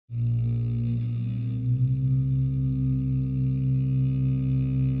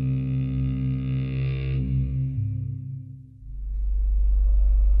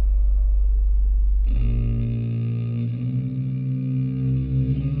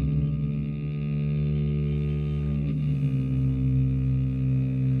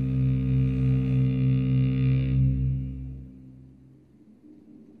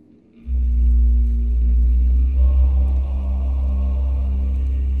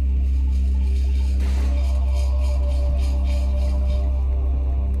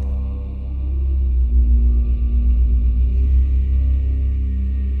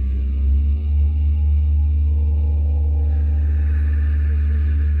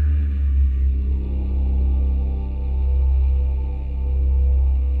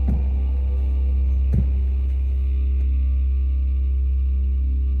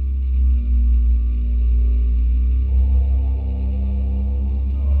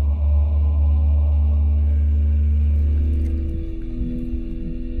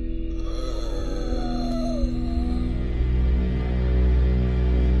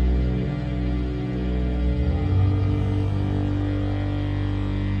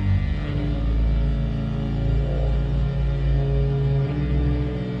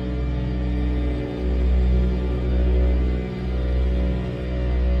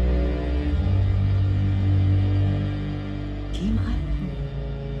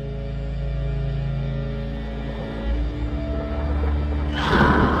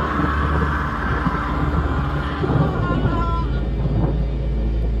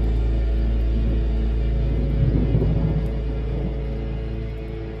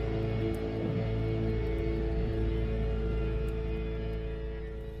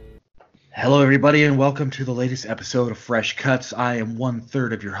Hello, everybody, and welcome to the latest episode of Fresh Cuts. I am one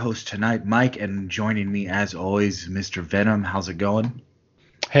third of your host tonight, Mike, and joining me, as always, Mr. Venom. How's it going?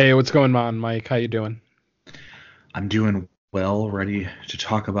 Hey, what's going on, Mike? How you doing? I'm doing well, ready to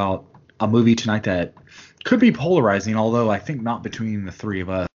talk about a movie tonight that could be polarizing, although I think not between the three of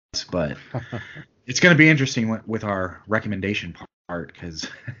us, but it's going to be interesting with our recommendation part, because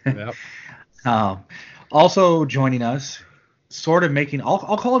Yep. also joining us, sort of making,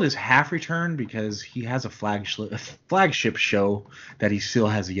 I'll call it his half return, because he has a flagship show that he still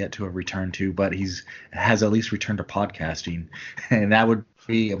has yet to have returned to, but has at least returned to podcasting, and that would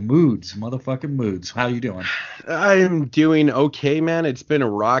be motherfucking Moods. How you doing? I'm doing okay, man. It's been a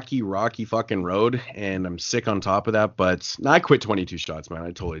rocky fucking road, and I'm sick on top of that. But I quit 22 shots, man.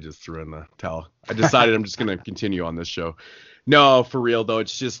 I totally just threw in the towel. I decided I'm just gonna continue on this show. No, for real though,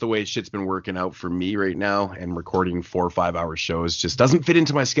 it's just the way shit's been working out for me right now, and recording 4 or 5 hour shows just doesn't fit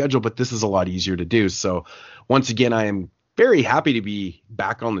into my schedule. But this is a lot easier to do. So once again, I am very happy to be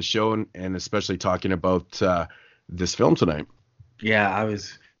back on the show, and especially talking about this film tonight. Yeah, I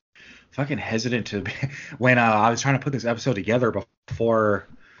was fucking hesitant to when I was trying to put this episode together before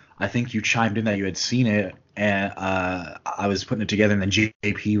I think you chimed in that you had seen it, and I was putting it together, and then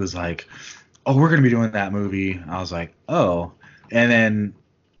JP was like, "Oh, we're gonna be doing that movie." I was like, "Oh," and then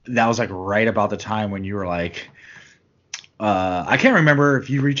that was like right about the time when you were like, I can't remember if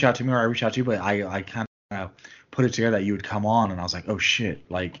you reached out to me or I reached out to you, but I kind of put it together that you would come on, and I was like, "Oh shit!"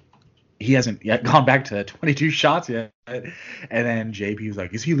 Like, he hasn't yet gone back to 22 shots yet. And then JP was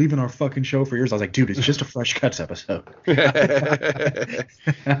like, "Is he leaving our fucking show for years?" I was like, "Dude, it's just a Fresh Cuts episode."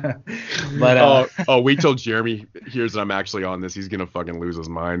 But wait till Jeremy hears that I'm actually on this. He's gonna fucking lose his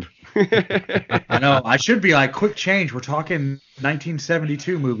mind. I know I should be like, quick change. We're talking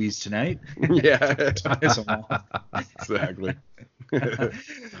 1972 movies tonight. Yeah, exactly.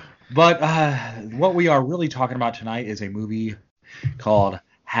 But what we are really talking about tonight is a movie called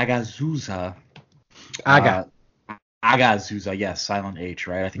Hagazusa. Agazusa, yes, silent H,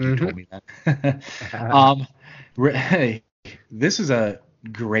 right? I think you told me that. This is a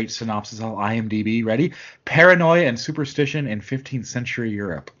great synopsis on IMDb. Ready? Paranoia and superstition in 15th century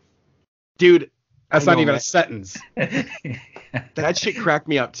Europe. Dude, That's not even a sentence. that shit cracked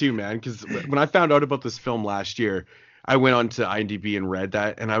me up too, man. Because when I found out about this film last year, I went on to IMDb and read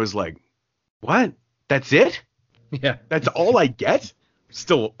that, and I was like, "What? That's it? Yeah. That's all I get?"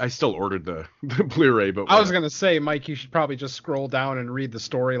 I still ordered the Blu-ray, but I was going to say, Mike, you should probably just scroll down and read the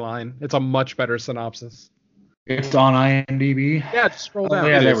storyline. It's a much better synopsis. It's on IMDb. Yeah, just scroll down.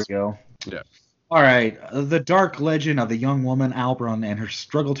 Yeah, there we go. Yeah. All right. The dark legend of the young woman Albrun and her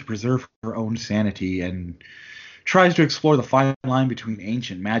struggle to preserve her own sanity, and tries to explore the fine line between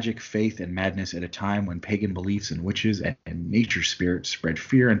ancient magic, faith, and madness at a time when pagan beliefs in witches and nature spirits spread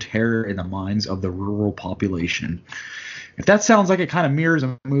fear and terror in the minds of the rural population. If that sounds like it kind of mirrors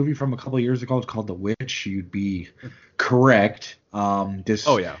a movie from a couple of years ago called The Witch, you'd be correct.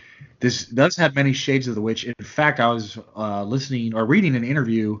 This does have many shades of The Witch. In fact, I was listening or reading an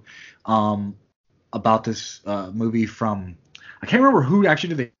interview about this movie from, I can't remember who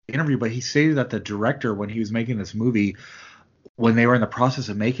actually did the interview, but he stated that the director, when he was making this movie, when they were in the process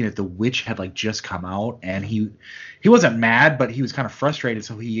of making it, The Witch had like just come out, and he wasn't mad, but he was kind of frustrated,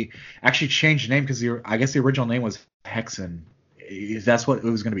 so he actually changed the name, because I guess the original name was Hexen. That's what it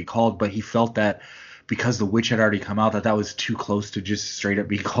was going to be called, but he felt that because The Witch had already come out, that was too close to just straight up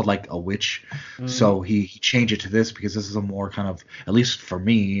being called like a witch. So he changed it to this, because this is a more kind of, at least for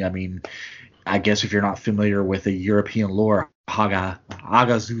me, I mean, I guess if you're not familiar with the European lore,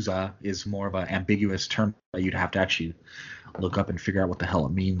 Agazusa is more of an ambiguous term that you'd have to actually look up and figure out what the hell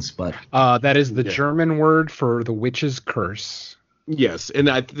it means. But that is the German word for the witch's curse. Yes, and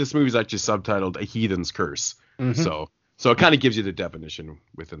this movie is actually subtitled "A Heathen's Curse," so it kind of gives you the definition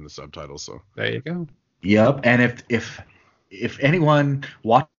within the subtitle. So there you go. Yep. And if anyone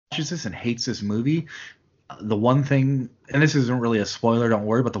watches this and hates this movie, the one thing, and this isn't really a spoiler, don't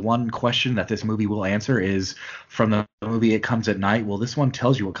worry, but the one question that this movie will answer is from the movie It Comes at Night. Well, this one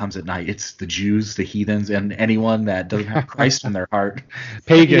tells you what comes at night. It's the Jews, the heathens, and anyone that doesn't have Christ in their heart.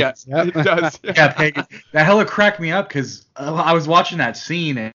 Pagans. Yeah, it does. Yeah, pagans. That hella cracked me up, because I was watching that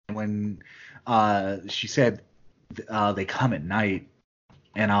scene, and when she said they come at night,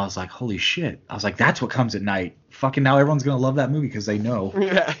 and I was like, holy shit. I was like, that's what comes at night. Fucking now everyone's going to love that movie, because they know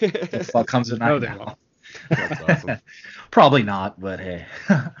what fuck comes at night now. That's awesome. Probably not, but hey.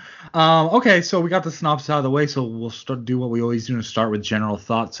 Okay, so we got the synopsis out of the way, so we'll do what we always do and start with general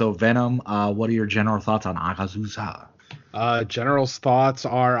thoughts. So Venom, what are your general thoughts on Agazusa? General's thoughts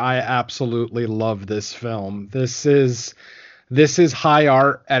are, I absolutely love this film. This is This is high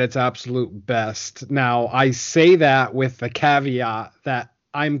art at its absolute best. Now, I say that with the caveat that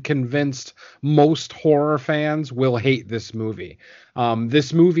I'm convinced most horror fans will hate this movie.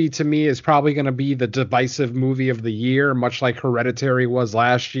 This movie to me is probably going to be the divisive movie of the year, much like Hereditary was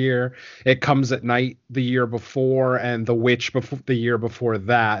last year. It Comes at Night the year before, and The Witch the year before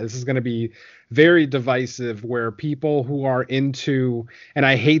that. This is going to be very divisive, where people who are into, and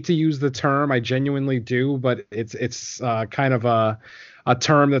I hate to use the term, I genuinely do, but it's kind of a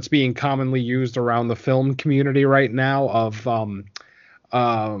term that's being commonly used around the film community right now of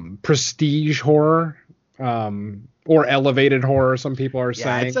prestige horror, or elevated horror, some people are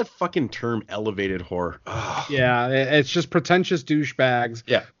saying. Yeah, it's a fucking term, elevated horror. Ugh. Yeah, it's just pretentious douchebags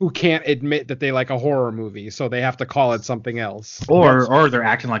who can't admit that they like a horror movie, so they have to call it something else. Or they're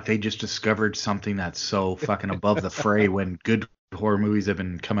acting like they just discovered something that's so fucking above the fray when good horror movies have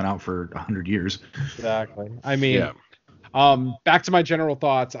been coming out for 100 years. Exactly. I mean, back to my general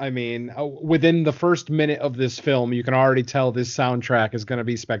thoughts. I mean, within the first minute of this film, you can already tell this soundtrack is going to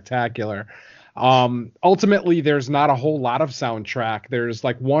be spectacular. Ultimately, there's not a whole lot of soundtrack. There's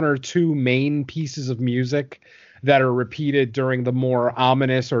like one or two main pieces of music that are repeated during the more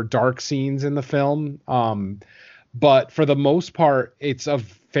ominous or dark scenes in the film. But for the most part, it's a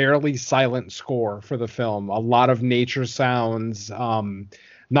fairly silent score for the film. A lot of nature sounds, not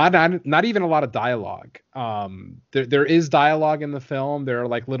even a lot of dialogue. There is dialogue in the film. There are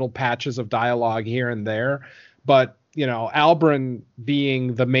like little patches of dialogue here and there, but you know, Albrun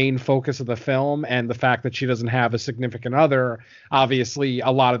being the main focus of the film and the fact that she doesn't have a significant other, obviously a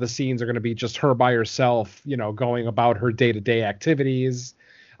lot of the scenes are going to be just her by herself, you know, going about her day-to-day activities,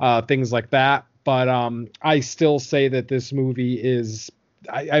 things like that. But I still say that this movie is,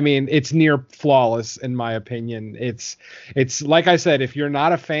 I mean, it's near flawless in my opinion. It's like I said, if you're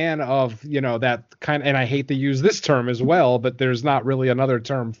not a fan of, you know, that kind, and I hate to use this term as well, but there's not really another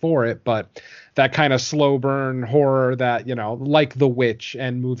term for it, but that kind of slow burn horror that, you know, like The Witch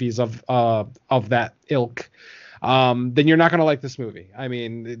and movies of that ilk, then you're not going to like this movie. I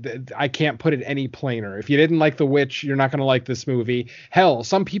mean, I can't put it any plainer. If you didn't like The Witch, you're not going to like this movie. Hell,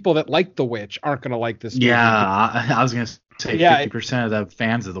 some people that like The Witch aren't going to like this movie. Yeah, I was going to say 50% of the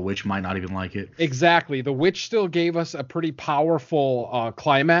fans of The Witch might not even like it. Exactly. The Witch still gave us a pretty powerful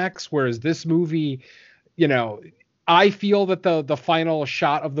climax, whereas this movie, you know, I feel that the final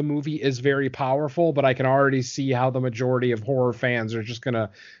shot of the movie is very powerful, but I can already see how the majority of horror fans are just going to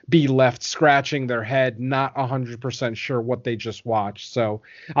be left scratching their head, not 100% sure what they just watched. So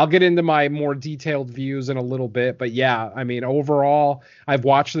I'll get into my more detailed views in a little bit. But yeah, I mean, overall, I've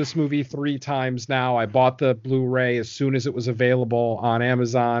watched this movie 3 times now. I bought the Blu-ray as soon as it was available on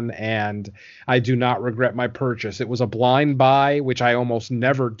Amazon, and I do not regret my purchase. It was a blind buy, which I almost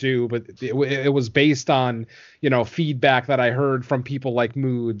never do, but it was based on, you know, feedback that I heard from people like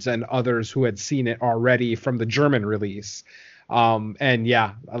Moods and others who had seen it already from the German release. And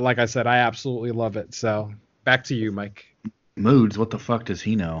yeah, like I said, I absolutely love it. So back to you, Mike. Moods, what the fuck does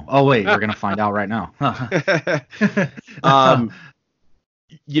he know? Oh wait, we're gonna find out right now.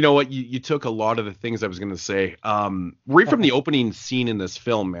 You know what? You took a lot of the things I was gonna say. Right from the opening scene in this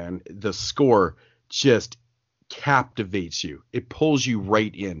film, man, the score just captivates you. It pulls you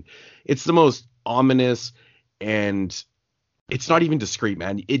right in. It's the most ominous, and it's not even discreet,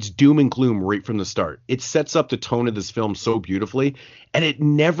 man. It's doom and gloom right from the start. It sets up the tone of this film so beautifully, and it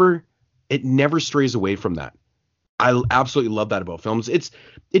never strays away from that. I absolutely love that about films.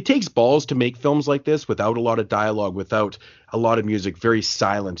 It takes balls to make films like this without a lot of dialogue, without a lot of music, very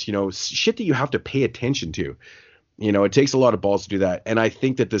silent, you know, shit that you have to pay attention to. You know, it takes a lot of balls to do that. And I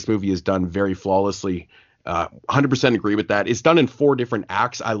think that this movie is done very flawlessly. 100% agree with that. It's done in 4 different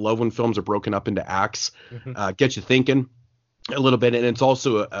acts. I love when films are broken up into acts. Get you thinking a little bit, and it's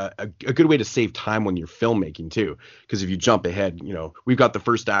also a good way to save time when you're filmmaking too, because if you jump ahead, you know, we've got the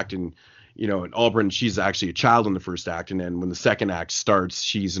first act, and you know, in Albrun, she's actually a child in the first act, and then when the second act starts,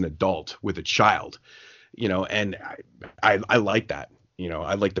 she's an adult with a child, you know, and I like that. You know,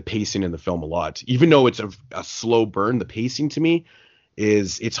 I like the pacing in the film a lot, even though it's a slow burn. The pacing to me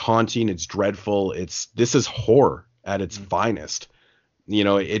it's haunting, it's dreadful, this is horror at its finest. You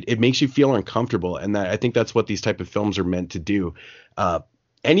know, it makes you feel uncomfortable, and I think that's what these type of films are meant to do.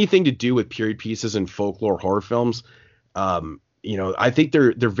 Anything to do with period pieces and folklore horror films, you know, I think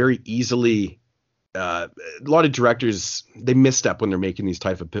they're very easily. A lot of directors, they misstep when they're making these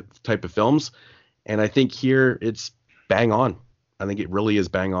type of films, and I think here it's bang on. I think it really is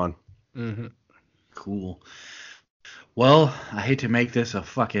bang on. Cool. Well, I hate to make this a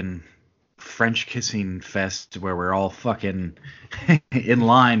fucking French kissing fest where we're all fucking in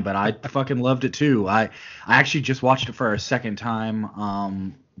line, but I fucking loved it too. I actually just watched it for a second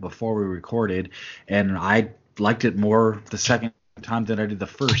time before we recorded, and I liked it more the second time than I did the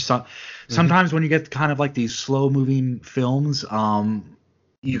first. So, sometimes when you get kind of like these slow moving films,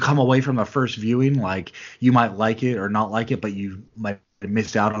 you come away from the first viewing like you might like it or not like it, but you might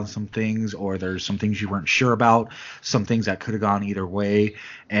missed out on some things, or there's some things you weren't sure about, some things that could have gone either way.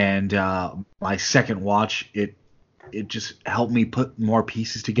 And my second watch, it just helped me put more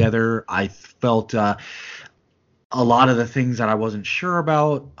pieces together. I felt a lot of the things that I wasn't sure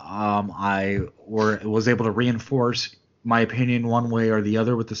about, I was able to reinforce my opinion one way or the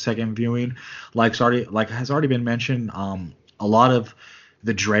other with the second viewing. Like has already been mentioned, a lot of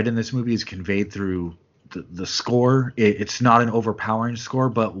the dread in this movie is conveyed through the score. It's not an overpowering score,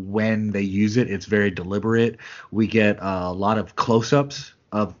 but when they use it, it's very deliberate. We get a lot of close-ups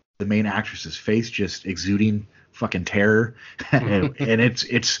of the main actress's face just exuding fucking terror, and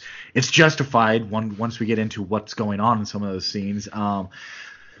it's justified once we get into what's going on in some of those scenes.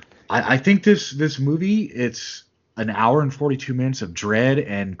 I think this movie, it's an hour and 42 minutes of dread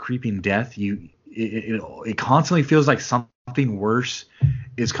and creeping death. It constantly feels like something worse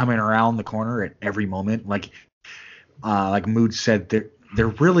is coming around the corner at every moment. Like Mood said, there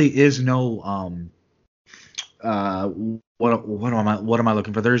really is no what am I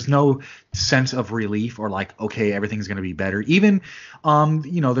looking for? There's no sense of relief or like, okay, everything's gonna be better. Even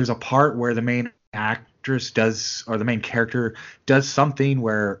there's a part where the main actress does, or the main character does something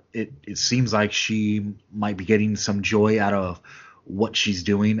where it seems like she might be getting some joy out of what she's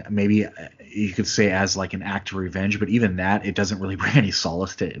doing. Maybe you could say as like an act of revenge, but even that, it doesn't really bring any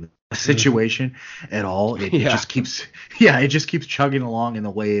solace to the situation at all. It just keeps chugging along in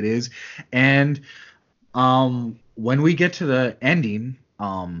the way it is. And when we get to the ending,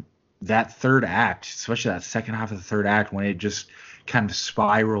 that third act, especially that second half of the third act, when it just kind of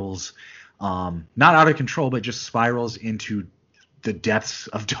spirals, not out of control, but just spirals into the depths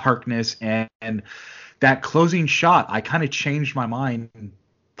of darkness, and that closing shot, I kind of changed my mind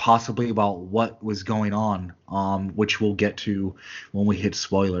possibly about what was going on, which we'll get to when we hit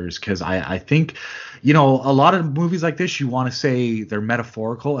spoilers, because I think, a lot of movies like this, you want to say they're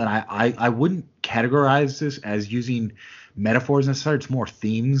metaphorical, and I wouldn't categorize this as using metaphors necessarily. It's more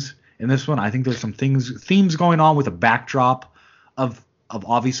themes in this one. I think there's some themes going on with a backdrop of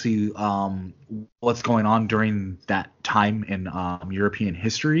obviously what's going on during that time in European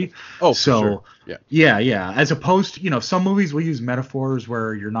history. Oh, so sure. Yeah. As opposed to, some movies will use metaphors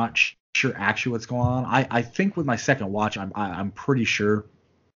where you're not sure actually what's going on. I think with my second watch, I'm pretty sure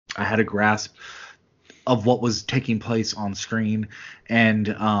I had a grasp of what was taking place on screen. And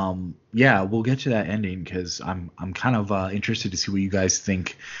we'll get to that ending, because I'm kind of interested to see what you guys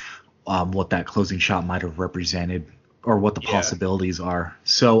think, what that closing shot might have represented, or what the possibilities are.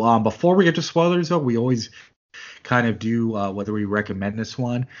 So before we get to spoilers, though, we always kind of do whether we recommend this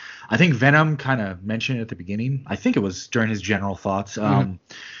one. I think Venom kind of mentioned it at the beginning. I think it was during his general thoughts.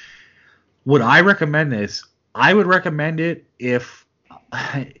 Would I recommend this? I would recommend it if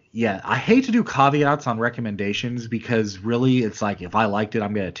I hate to do caveats on recommendations, because really it's like, if I liked it,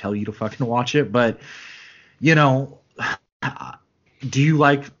 I'm going to tell you to fucking watch it. But, do you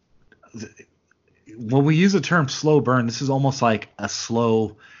like... When we use the term slow burn, this is almost like a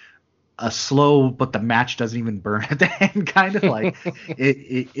slow, but the match doesn't even burn at the end, kind of like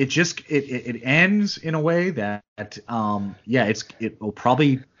it ends in a way that it will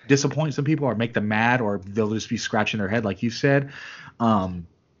probably disappoint some people or make them mad, or they'll just be scratching their head like you said. But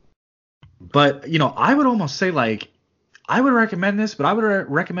I would almost say, like, I would recommend this, but I would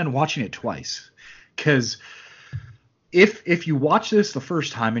recommend watching it twice, because if you watch this the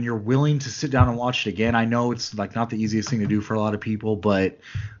first time and you're willing to sit down and watch it again, I know it's like not the easiest thing to do for a lot of people, but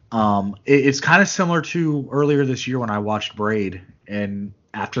it's kind of similar to earlier this year when I watched Braid, and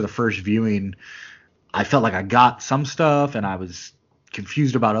after the first viewing, I felt like I got some stuff and I was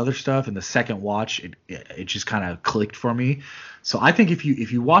confused about other stuff, and the second watch, it just kind of clicked for me. So I think if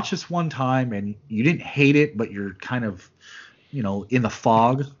you watch this one time and you didn't hate it, but you're kind of in the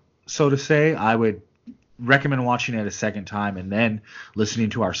fog, so to say, I would recommend watching it a second time and then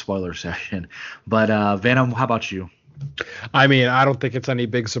listening to our spoiler session. But Venom, how about you? I mean, I don't think it's any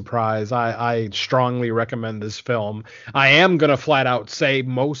big surprise. I strongly recommend this film. I am going to flat out say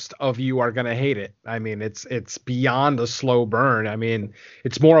most of you are going to hate it. I mean, it's beyond a slow burn. I mean,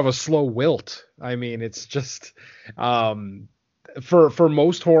 it's more of a slow wilt. I mean, it's just for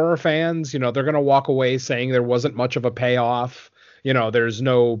most horror fans, they're going to walk away saying there wasn't much of a payoff. There's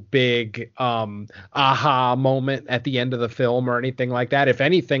no big aha moment at the end of the film or anything like that. If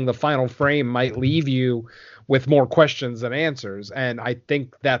anything, the final frame might leave you with more questions than answers. And I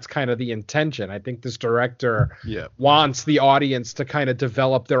think that's kind of the intention. I think this director wants the audience to kind of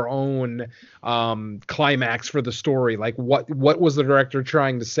develop their own climax for the story. Like what was the director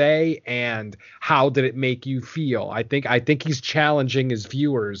trying to say and how did it make you feel? I think he's challenging his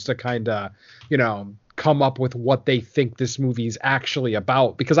viewers to kind of, come up with what they think this movie is actually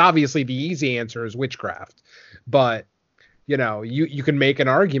about, because obviously the easy answer is witchcraft, but you can make an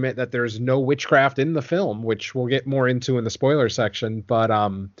argument that there's no witchcraft in the film, which we'll get more into in the spoiler section. But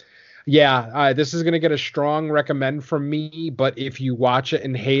this is going to get a strong recommend from me. But if you watch it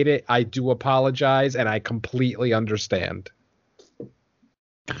and hate it, I do apologize, and I completely understand.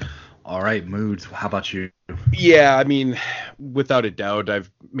 All right, Moods, how about you? Yeah, I mean, without a doubt,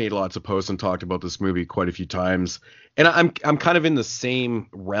 I've made lots of posts and talked about this movie quite a few times. And I'm kind of in the same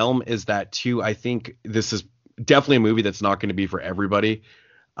realm as that, too. I think this is definitely a movie that's not going to be for everybody.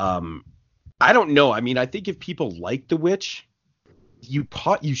 I don't know. I mean, I think if people like The Witch, you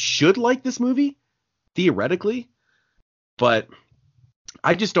should like this movie, theoretically. But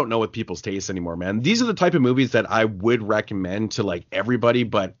I just don't know what people's tastes anymore, man. These are the type of movies that I would recommend to like everybody,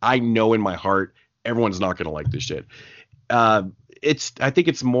 but I know in my heart everyone's not going to like this shit. I think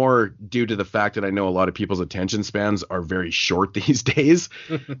it's more due to the fact that I know a lot of people's attention spans are very short these days.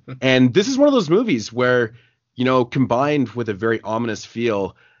 And this is one of those movies where, combined with a very ominous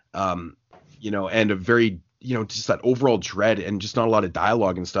feel, and a very, just that overall dread and just not a lot of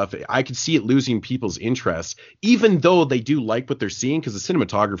dialogue and stuff, I could see it losing people's interest, even though they do like what they're seeing, because the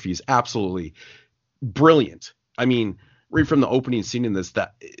cinematography is absolutely brilliant. I mean, right from the opening scene in this,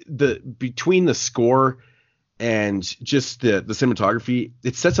 that between the score and just the cinematography,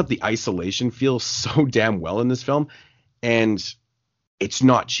 it sets up the isolation feel so damn well in this film, and it's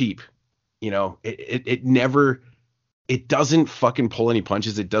not cheap. It doesn't fucking pull any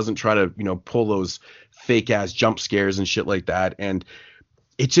punches. It doesn't try to, pull those fake ass jump scares and shit like that. And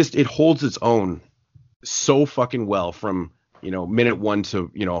it holds its own so fucking well from, minute 1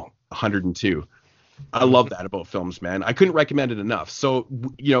 to, 102. I love that about films, man. I couldn't recommend it enough. So,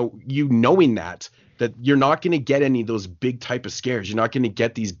 knowing that you're not going to get any of those big type of scares. You're not going to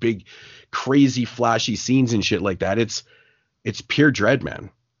get these big, crazy, flashy scenes and shit like that. It's pure dread, man.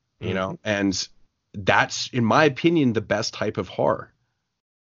 And that's, in my opinion, the best type of horror.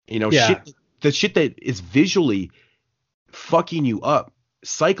 The shit that is visually fucking you up,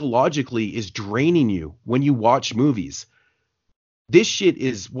 psychologically is draining you when you watch movies. This shit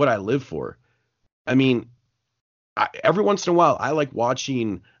is what I live for. I mean, every once in a while, I like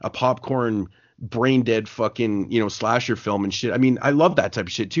watching a popcorn, brain dead fucking, slasher film and shit. I mean, I love that type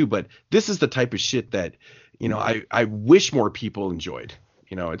of shit too, but this is the type of shit that, I wish more people enjoyed.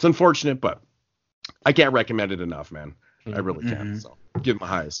 It's unfortunate, but I can't recommend it enough, man. I really can't. So give my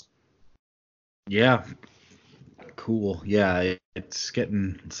highs. Yeah. Cool. Yeah,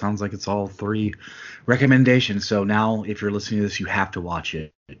 sounds like it's all 3 recommendations. So now if you're listening to this, you have to watch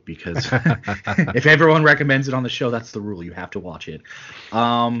it, because if everyone recommends it on the show, that's the rule. You have to watch it.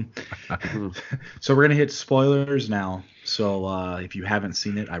 So we're going to hit spoilers now. So if you haven't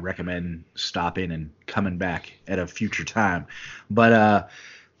seen it, I recommend stopping and coming back at a future time. But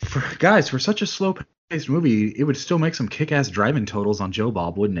for such a slow-paced movie, it would still make some kick-ass driving totals on Joe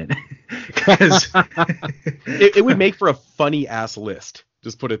Bob, wouldn't it? Because it would make for a funny-ass list.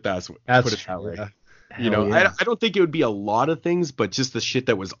 Just put it that way. I don't think it would be a lot of things, but just the shit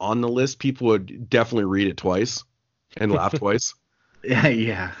that was on the list, people would definitely read it twice and laugh twice.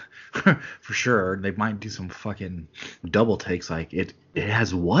 Yeah. For sure. They might do some fucking double takes, like it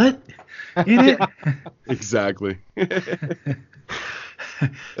has what in it? Exactly.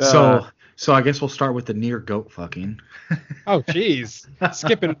 So I guess we'll start with the near goat fucking. Oh, jeez.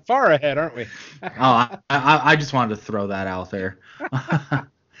 Skipping far ahead, aren't we? I just wanted to throw that out there.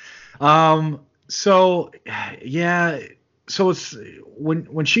 So it's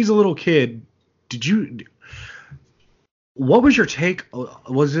when she's a little kid, what was your take?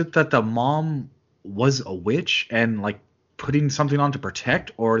 Was it that the mom was a witch and like putting something on to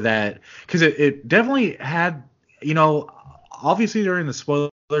protect, or that, because it definitely had, obviously during the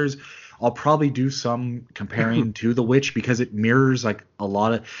spoilers, I'll probably do some comparing to The Witch, because it mirrors like a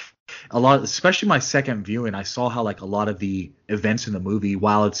lot, especially my second viewing. I saw how like a lot of the events in the movie,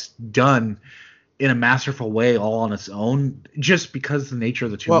 while it's done in a masterful way all on its own, just because of the nature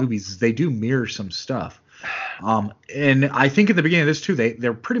of the two movies, they do mirror some stuff. And I think in the beginning of this too,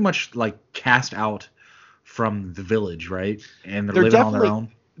 they're pretty much like cast out from the village, right? And they're living on their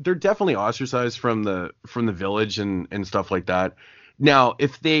own. they're definitely ostracized from the village and stuff like that. Now,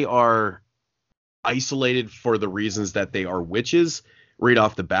 if they are isolated for the reasons that they are witches right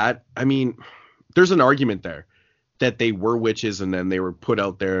off the bat, I mean, there's an argument there that they were witches and then they were put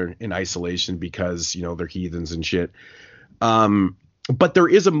out there in isolation because, you know, they're heathens and shit. But there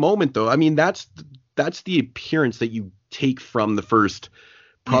is a moment though. I mean, that's the appearance that you take from the first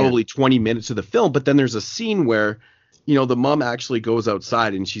probably 20 minutes of the film. But then there's a scene where, you know, the mom actually goes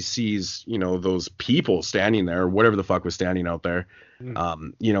outside and she sees, you know, those people standing there, or whatever the fuck was standing out there,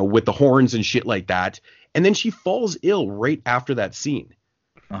 you know, with the horns and shit like that. And then she falls ill right after that scene.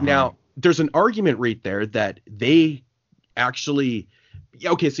 Now, there's an argument right there that they actually,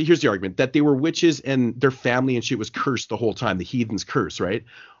 okay, so here's the argument, that they were witches and their family and shit was cursed the whole time, the heathen's curse, right?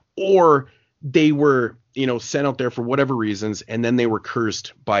 Or they were, you know, sent out there for whatever reasons, and then they were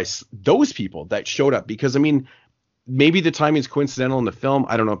cursed by those people that showed up. Because, I mean, maybe the timing's coincidental in the film.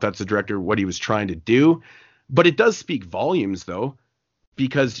 I don't know if that's the director, what he was trying to do. But it does speak volumes, though,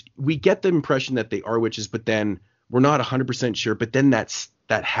 because we get the impression that they are witches, but then we're not 100% sure. But then that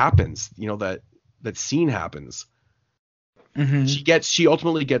happens, you know, that scene happens. She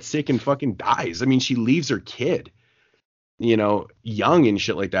ultimately gets sick and fucking dies. I mean, she leaves her kid, you know, young and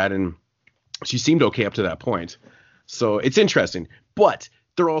shit like that. And she seemed okay up to that point. So it's interesting. But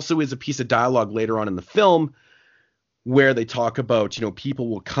there also is a piece of dialogue later on in the film where they talk about, you know, people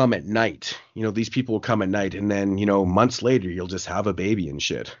will come at night. You know, these people will come at night, and then, you know, months later you'll just have a baby and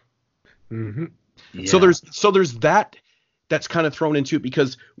shit. Yeah. So there's that's kind of thrown into it,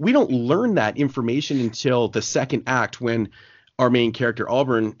 because we don't learn that information until the second act, when our main character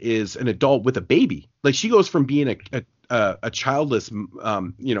Auburn is an adult with a baby. Like, she goes from being a childless,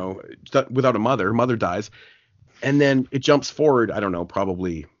 you know, without a mother. Her mother dies, and then it jumps forward, I don't know,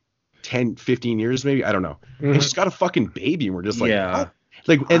 probably 10, 15 years maybe, I don't know. And she's got a fucking baby, and we're just like, what?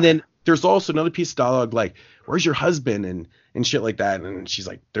 Like, and then there's also another piece of dialogue like, where's your husband, and shit like that, and she's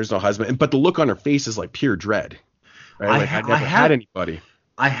like, there's no husband. But the look on her face is like pure dread. Right? Like, I never had anybody.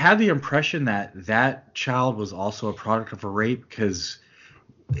 I had the impression that child was also a product of a rape, because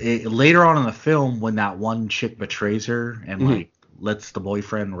later on in the film, when that one chick betrays her and like lets the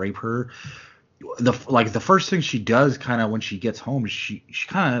boyfriend rape her, the first thing she does, kind of when she gets home, she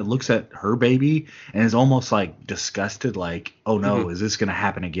kind of looks at her baby and is almost like disgusted, like, oh no, is this gonna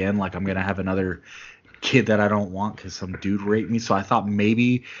happen again? Like, I'm gonna have another kid that I don't want because some dude raped me. So I thought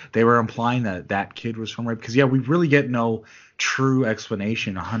maybe they were implying that kid was from rape, because we really get no true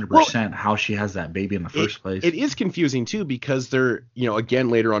explanation 100% how she has that baby in the first place. It is confusing too, because they're, you know, again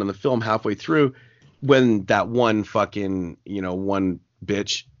later on in the film, halfway through, when that one fucking, you know, one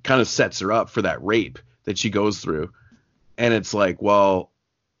bitch kind of sets her up for that rape that she goes through, and it's like, well,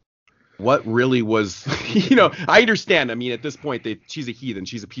 what really was, you know, I understand. I mean, at this point, she's a heathen.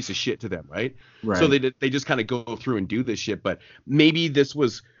 She's a piece of shit to them, right? So they just kind of go through and do this shit. But maybe this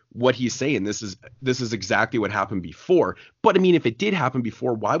was what he's saying. This is exactly what happened before. But I mean, if it did happen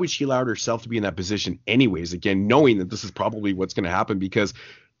before, why would she allow herself to be in that position anyways? Again, knowing that this is probably what's going to happen, because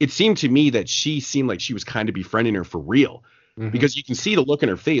it seemed to me that she seemed like she was kind of befriending her for real. Because you can see the look in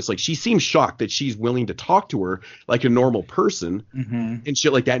her face, like she seems shocked that she's willing to talk to her like a normal person and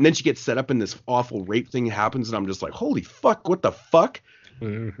shit like that. And then she gets set up in this awful rape thing happens, and I'm just like, holy fuck, what the fuck?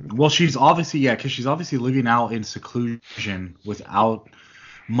 Well, she's obviously, because she's obviously living out in seclusion without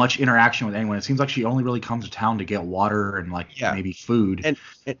much interaction with anyone. It seems like she only really comes to town to get water and maybe food.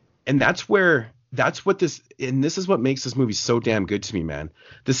 And that's this is what makes this movie so damn good to me, man.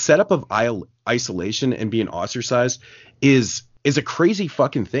 The setup of isolation and being ostracized is a crazy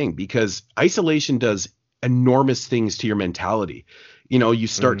fucking thing, because isolation does enormous things to your mentality. You know, you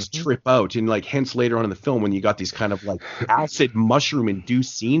start to trip out, and like, hence later on in the film when you got these kind of like acid mushroom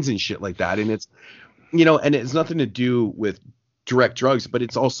induced scenes and shit like that. And it's, you know, and it's nothing to do with direct drugs, but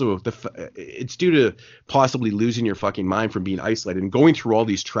it's also it's due to possibly losing your fucking mind from being isolated and going through all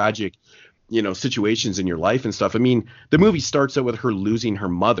these tragic, you know, situations in your life and stuff. I mean, the movie starts out with her losing her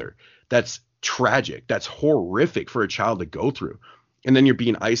mother. That's tragic. That's horrific for a child to go through. And then you're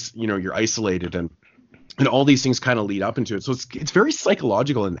being you're isolated, and all these things kind of lead up into it. So it's very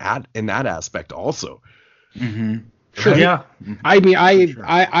psychological in that aspect also. Sure. Yeah. I mean,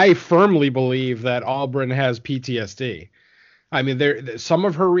 I firmly believe that Auburn has PTSD. I mean, some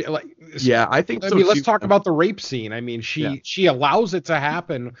of her I think so. I mean, let's talk about the rape scene. I mean, she allows it to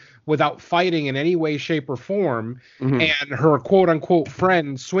happen without fighting in any way, shape, or form. And her quote unquote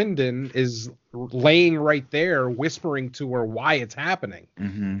friend Swindon is laying right there, whispering to her why it's happening.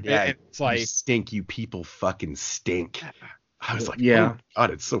 Yeah, it's like, you stink, you people fucking stink. I was like, oh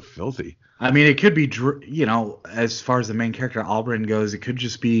God, it's so filthy. I mean, it could be, as far as the main character Albrin goes, it could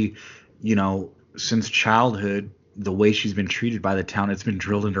just be, since childhood, the way she's been treated by the town, it's been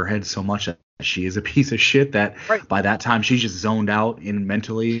drilled into her head so much that she is a piece of shit that by that time she's just zoned out in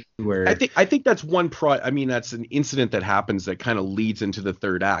mentally. Where I think that's that's an incident that happens that kind of leads into the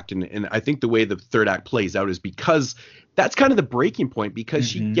third act, and I think the way the third act plays out is because that's kind of the breaking point, because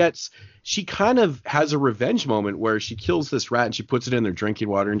she kind of has a revenge moment where she kills this rat and she puts it in their drinking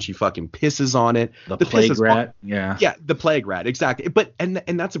water and she fucking pisses on it. The plague rat. Yeah, the plague rat, exactly. But and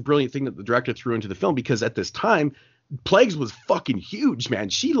that's a brilliant thing that the director threw into the film, because at this time, plagues was fucking huge, man.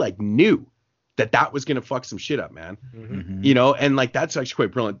 She knew that was gonna fuck some shit up, man. And that's actually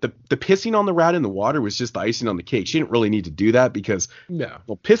quite brilliant. The pissing on the rat in the water was just the icing on the cake. She didn't really need to do that because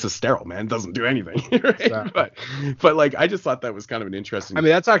piss is sterile, man. It doesn't do anything. Right? Exactly. But I just thought that was kind of an interesting. I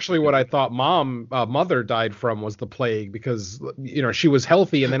mean, that's actually what I thought mother died from, was the plague, because she was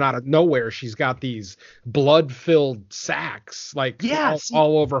healthy and then out of nowhere she's got these blood-filled sacs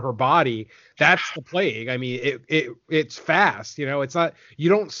all over her body. That's the plague. I mean, it's fast. It's not. You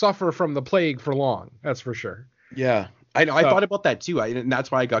don't suffer from the plague for long. That's for sure. Yeah, I know. I thought about that too. And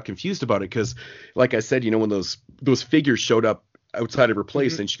that's why I got confused about it, because, like I said, when those figures showed up outside of her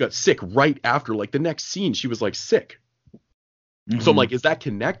place and she got sick right after, the next scene, she was sick. So I'm like, is that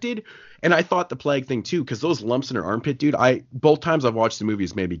connected? And I thought the plague thing too, because those lumps in her armpit, dude. Both times I've watched the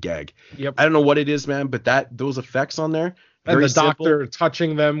movies made me gag. Yep. I don't know what it is, man, but those effects on there. And the doctor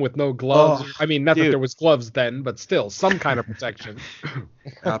touching them with no gloves. I mean, not that there was gloves then, but still some kind of protection.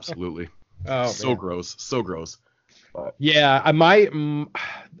 Absolutely. So gross. So gross. But. Yeah,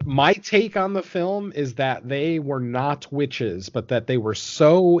 my take on the film is that they were not witches, but that they were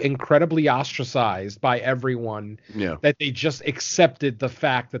so incredibly ostracized by everyone that they just accepted the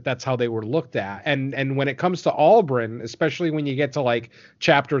fact that that's how they were looked at. And when it comes to Albrin, especially when you get to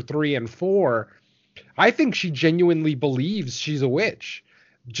chapter 3 and 4, I think she genuinely believes she's a witch,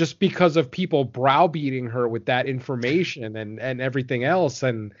 just because of people browbeating her with that information and everything else.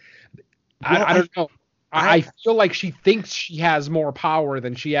 And I don't know. I feel like she thinks she has more power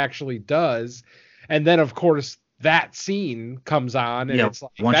than she actually does. And then, of course, that scene comes on, and it's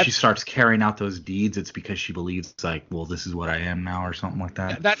once she starts carrying out those deeds, it's because she believes this is what I am now, or something like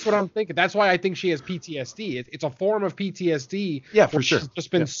that. That's what I'm thinking. That's why I think she has PTSD. It's a form of PTSD. Yeah, for sure. She's just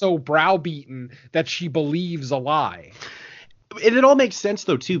been so browbeaten that she believes a lie. And it all makes sense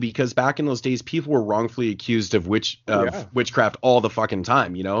though too, because back in those days, people were wrongfully accused of witchcraft all the fucking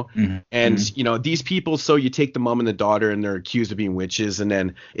time, And these people. So you take the mom and the daughter, and they're accused of being witches, and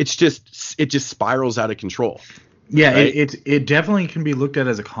then it just spirals out of control. Yeah, right? it definitely can be looked at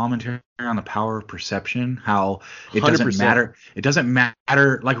as a commentary on the power of perception. How it doesn't 100%. Matter. It doesn't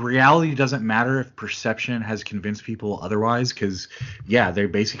matter. Reality doesn't matter if perception has convinced people otherwise, because they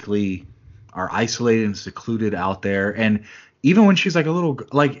basically are isolated and secluded out there. And even when she's a little,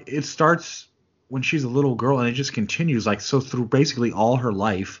 it starts when she's a little girl, and it just continues so through basically all her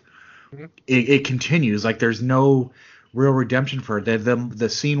life. It continues. There's no real redemption for her. The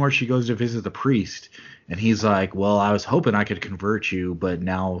scene where she goes to visit the priest, and he's like, well, I was hoping I could convert you, but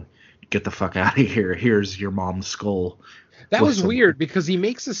now get the fuck out of here. Here's your mom's skull. That was weird, because he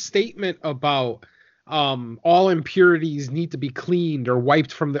makes a statement about all impurities need to be cleaned or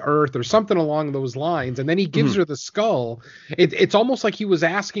wiped from the earth or something along those lines, and then he gives her the skull. It's almost like he was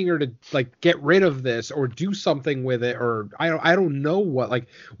asking her to get rid of this or do something with it, or I don't know what.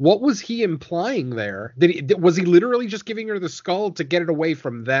 What was he implying there? Was he literally just giving her the skull to get it away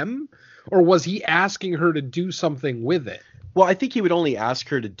from them, or was he asking her to do something with it? Well, I think he would only ask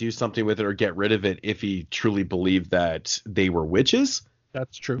her to do something with it or get rid of it if he truly believed that they were witches.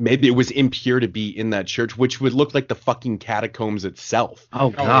 That's true. Maybe it was impure to be in that church, which would look like the fucking catacombs itself. Oh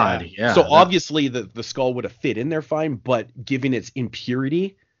God, yeah. So obviously the skull would have fit in there fine, but giving its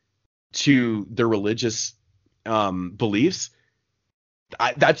impurity to their religious beliefs,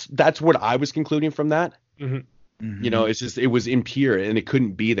 that's what I was concluding from that. It's just, it was impure and it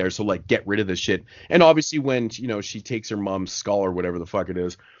couldn't be there. So get rid of this shit. And obviously when she takes her mom's skull or whatever the fuck it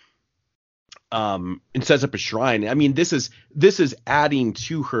is, and sets up a shrine. I mean, this is adding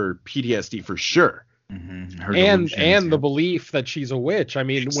to her PTSD for sure. And the belief that she's a witch. I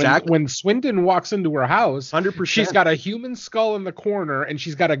mean, when Swindon walks into her house, 100%. She's got a human skull in the corner and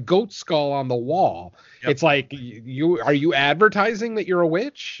she's got a goat skull on the wall. Yep. It's like, are you advertising that you're a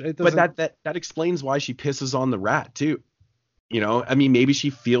witch? But that explains why she pisses on the rat too. I mean, maybe she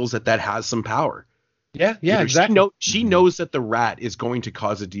feels that has some power. Yeah, exactly. She knows that the rat is going to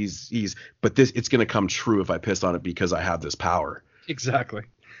cause a disease, but it's going to come true if I piss on it because I have this power. Exactly.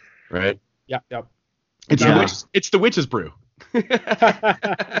 Right? Yep. It's the witch's brew.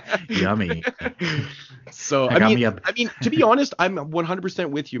 Yummy. So I mean, to be honest, I'm 100%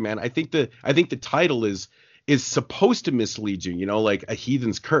 with you, man. I think the title is supposed to mislead you, like a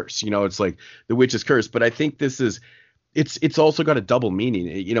heathen's curse. It's like the witch's curse. But I think it's also got a double meaning.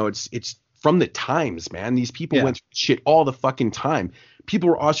 It's from the times, man. These people went through shit all the fucking time. People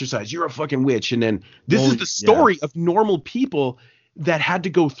were ostracized. You're a fucking witch. And then this is the story of normal people that had to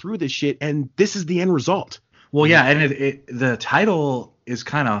go through this shit, and this is the end result. Well, yeah, and the title is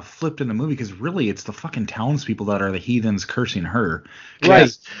kind of flipped in the movie because really it's the fucking townspeople that are the heathens cursing her. Right.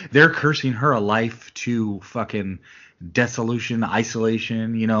 They're cursing her a life to fucking dissolution,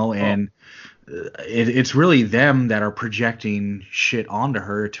 isolation, and it's really them that are projecting shit onto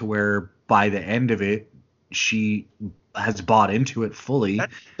her to where by the end of it, she has bought into it fully.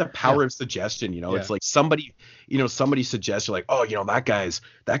 That's the power of suggestion, It's like somebody suggests, you're like, oh, that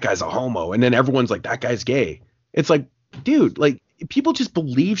guy's a homo, and then everyone's like, that guy's gay. It's like, dude, like people just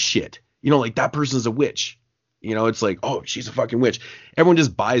believe shit, like that person's a witch, it's like, oh, she's a fucking witch. Everyone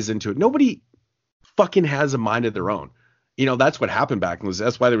just buys into it. Nobody fucking has a mind of their own. That's what happened back in this.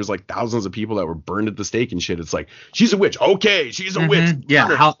 That's why there was like thousands of people that were burned at the stake and shit. It's like, she's a witch. Okay, she's a witch.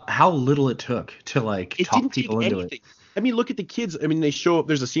 Yeah, how little it took to like talk people into it. I mean, look at the kids. I mean, they show up.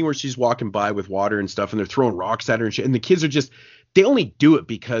 There's a scene where she's walking by with water and stuff, and they're throwing rocks at her and shit. And the kids are just, they only do it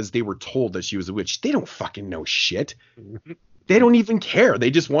because they were told that she was a witch. They don't fucking know shit. They don't even care.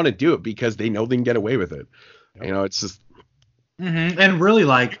 They just want to do it because they know they can get away with it. It's just. And really,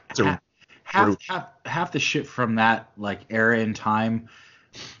 like, half the shit from that like era in time,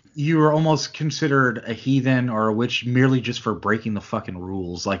 you were almost considered a heathen or a witch merely just for breaking the fucking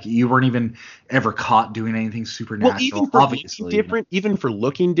rules. Like you weren't even ever caught doing anything supernatural. Well, even for obviously different, even for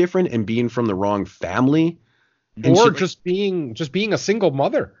looking different and being from the wrong family, or just being a single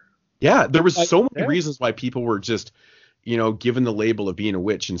mother. Yeah, there was so many reasons why people were just, given the label of being a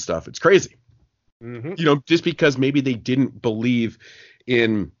witch and stuff. It's crazy. Just because maybe they didn't believe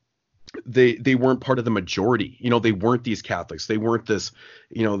in. They weren't part of the majority, they weren't these Catholics, they weren't this,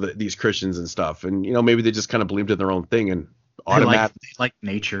 these Christians and stuff, and maybe they just kind of believed in their own thing and automatically like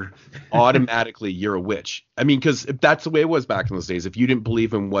nature. Automatically you're a witch. I mean, because if that's the way it was back in those days, if you didn't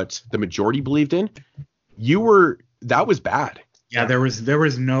believe in what the majority believed in, that was bad. Yeah, there was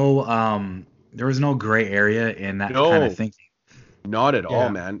no gray area in that kind of thinking. Not at all,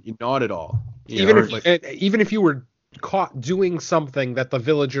 man. Not at all. Even if you were caught doing something that the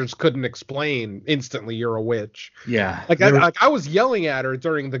villagers couldn't explain, instantly you're a witch. Yeah. I was yelling at her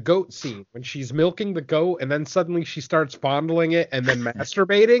during the goat scene when she's milking the goat and then suddenly she starts fondling it and then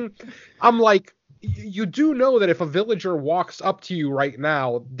masturbating. I'm like, you do know that if a villager walks up to you right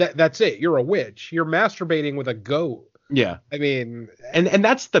now, that's it. You're a witch. You're masturbating with a goat. Yeah. I mean, and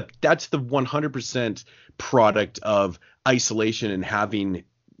that's the 100% product of isolation and having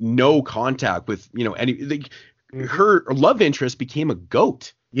no contact with, any her love interest became a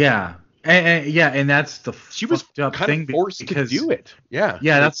goat. Yeah. And that's the she was fucked up thing forced to do it. Yeah.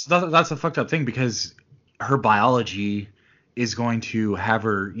 Yeah, that's a fucked up thing because her biology is going to have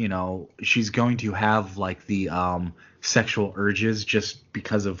her, she's going to have like the sexual urges just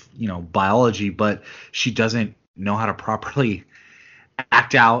because of, biology, but she doesn't know how to properly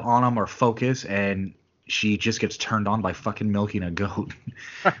act out on them or focus, and she just gets turned on by fucking milking a goat.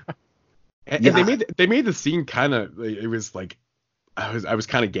 And they made the scene kind of, it was like, I was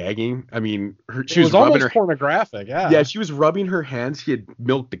kind of gagging. I mean, she was almost pornographic. Yeah, she was rubbing her hands. She had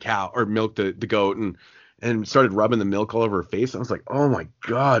milked the cow or milked the goat and started rubbing the milk all over her face. I was like, oh my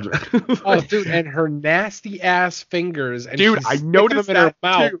god. Oh, dude, and her nasty ass fingers. And dude, I noticed that too.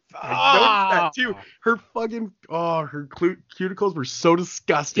 I noticed that too. Her fucking her cuticles were so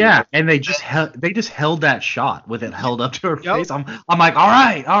disgusting. Yeah, and they just held that shot with it held up to her face. I'm like, all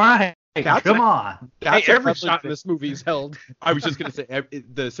right. Come on. Every shot in this movie is held. I was just gonna say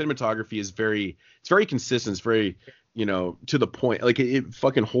the cinematography is very consistent. It's very, to the point. Like it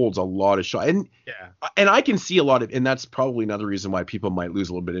fucking holds a lot of shot. And I can see a lot of, and that's probably another reason why people might lose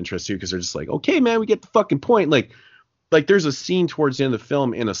a little bit of interest too, because they're just like, okay, man, we get the fucking point. Like there's a scene towards the end of the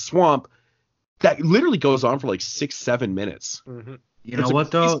film in a swamp that literally goes on for like 6-7 minutes. Mm-hmm. You know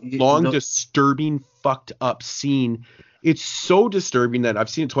what though? Disturbing, fucked up scene. It's so disturbing that I've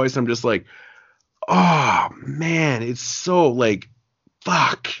seen it twice. And I'm just like, oh man, it's so like,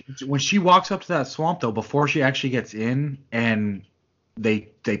 fuck. When she walks up to that swamp though, before she actually gets in, and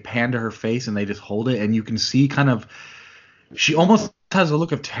they pan to her face and they just hold it, and you can see kind of, she almost has a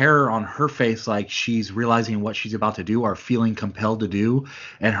look of terror on her face, like she's realizing what she's about to do or feeling compelled to do,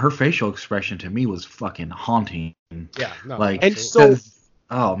 and her facial expression to me was fucking haunting. Yeah, no, like, and so,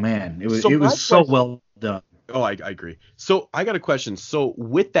 oh man, it was so well done. Oh, I agree. So I got a question. So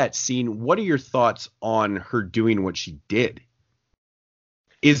with that scene, what are your thoughts on her doing what she did?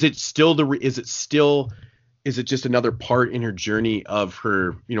 Is it just another part in her journey of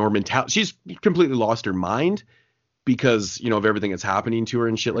her, her mentality? She's completely lost her mind because, of everything that's happening to her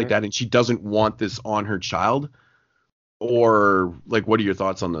and shit like that. And she doesn't want this on her child. Or like, what are your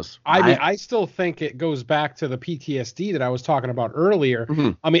thoughts on this? I mean, I still think it goes back to the PTSD that I was talking about earlier. Mm-hmm.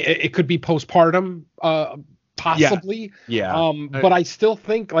 I mean, it could be postpartum, possibly. Yeah. But I still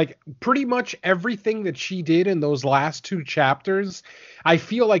think like pretty much everything that she did in those last 2 chapters, I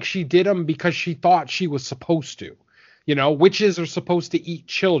feel like she did them because she thought she was supposed to. Witches are supposed to eat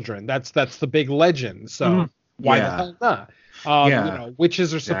children. That's the big legend. So why the hell not?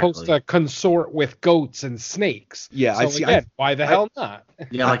 Witches are supposed to consort with goats and snakes. Yeah, so why the hell not?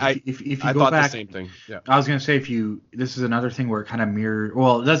 Yeah, like if you I go thought back, the same thing. Yeah, I was gonna say this is another thing where it kind of mirror.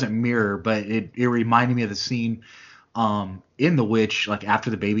 Well, it doesn't mirror, but it reminded me of the scene, in The Witch, like after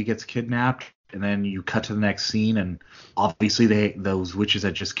the baby gets kidnapped, and then you cut to the next scene, and obviously those witches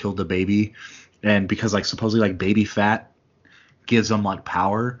had just killed the baby, and because like supposedly like baby fat gives them like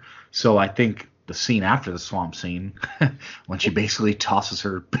power, so I think the scene after the swamp scene when she basically tosses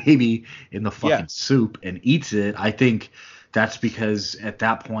her baby in the fucking soup and eats it, I think that's because at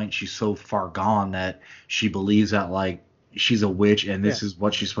that point she's so far gone that she believes that like she's a witch and this is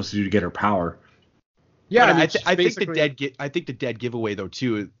what she's supposed to do to get her power. Yeah, I think the dead giveaway though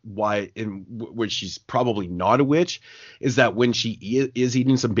too, which she's probably not a witch, is that when she is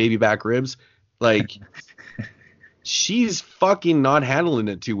eating some baby back ribs, like she's fucking not handling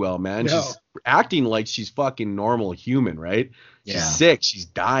it too well, man. No. She's acting like she's fucking normal human, right? She's sick. She's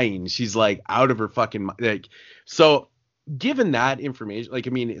dying. She's like out of her fucking like. So given that information, like, I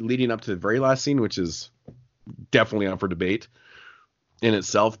mean, leading up to the very last scene, which is definitely up for debate in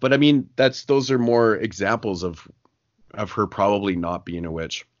itself, but I mean, those are more examples of her probably not being a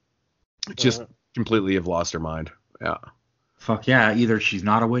witch. Just completely have lost her mind. Yeah. Fuck yeah, either she's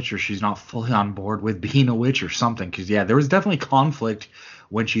not a witch or she's not fully on board with being a witch or something. Because, there was definitely conflict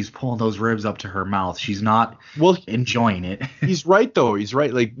when she's pulling those ribs up to her mouth. She's not enjoying it. He's right, though. He's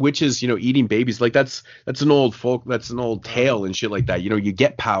right. Like, witches, eating babies, like that's an old tale and shit like that. You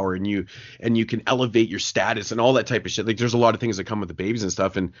get power and you can elevate your status and all that type of shit. Like, there's a lot of things that come with the babies and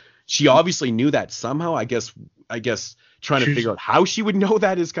stuff. And she obviously knew that somehow. I guess trying to figure out how she would know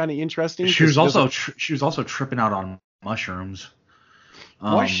that is kind of interesting. She was also tripping out on mushrooms.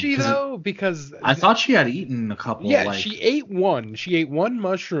 Was she though? Because I thought she had eaten a couple. Yeah, she ate one. She ate one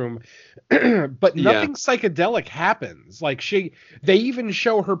mushroom, but nothing psychedelic happens. Like they even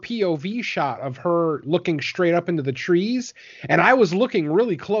show her POV shot of her looking straight up into the trees, and I was looking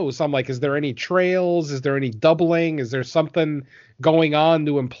really close. I'm like, is there any trails? Is there any doubling? Is there something going on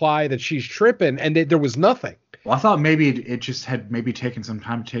to imply that she's tripping? And there was nothing. Well, I thought maybe it just had maybe taken some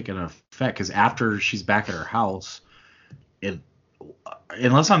time to take an effect, because after she's back at her house,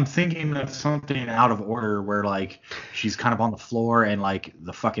 unless I'm thinking of something out of order where like she's kind of on the floor and like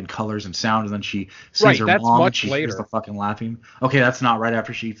the fucking colors and sound, and then she sees her mom and she hears the fucking laughing. Okay, that's not right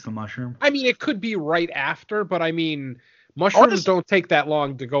after she eats the mushroom. I mean, it could be right after, but I mean, mushrooms don't take that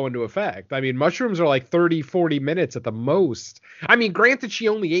long to go into effect. I mean, mushrooms are like 30-40 minutes at the most. I mean, granted, she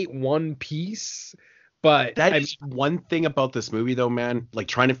only ate one piece, but that's one thing about this movie though, man. Like,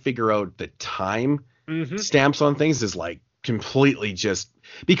 trying to figure out the time stamps on things is like completely just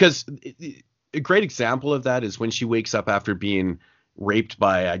because a great example of that is when she wakes up after being raped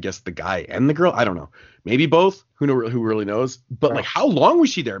by, I guess, the guy and the girl. I don't know, maybe both. Who really knows? But like, how long was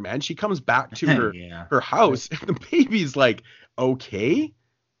she there, man? She comes back to her house and the baby's like okay,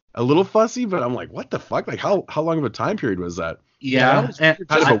 a little fussy, but I'm like, what the fuck? Like, how long of a time period was that? Yeah, kind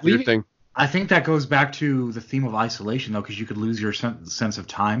of a weird thing. I think that goes back to the theme of isolation, though, because you could lose your sense of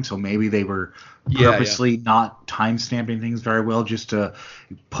time. So maybe they were purposely not time stamping things very well, just to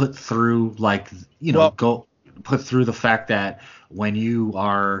put through, like, go put through the fact that when you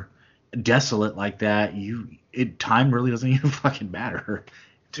are desolate like that, time really doesn't even fucking matter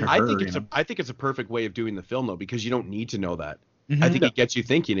to her. I think it's a perfect way of doing the film, though, because you don't need to know that. I think it gets you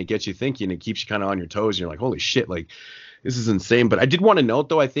thinking. It keeps you kind of on your toes. And you're like, holy shit, like, this is insane. But I did want to note,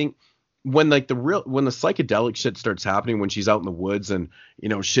 though, I think when the psychedelic shit starts happening, when she's out in the woods and,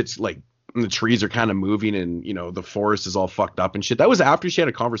 shit's like, the trees are kind of moving and, the forest is all fucked up and shit. That was after she had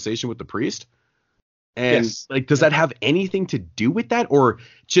a conversation with the priest. And like, does that have anything to do with that? Or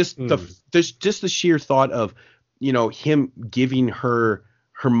just the sheer thought of, him giving her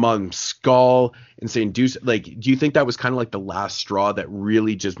mom's skull and saying, do you think that was kind of like the last straw that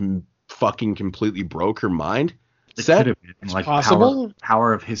really just fucking completely broke her mind? set. Could have been, like possible.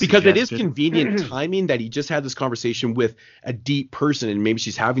 power of his because it is suggestion. convenient timing that he just had this conversation with a deep person, and maybe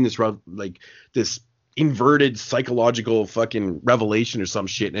she's having this like this inverted psychological fucking revelation or some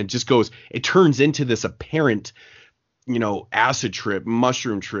shit, and it turns into this apparent, acid trip,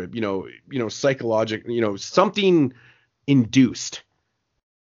 mushroom trip, psychological, something induced.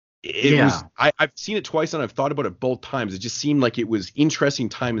 I've seen it twice and I've thought about it both times. It just seemed like it was interesting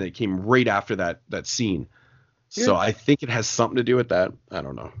timing that came right after that scene. Yeah. So I think it has something to do with that. I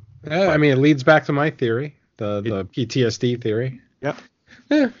don't know. I mean, it leads back to my theory, the PTSD theory. Yep.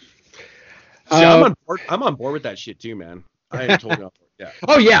 Yeah. See, I'm on board with that shit too, man. I am totally on board. Yeah.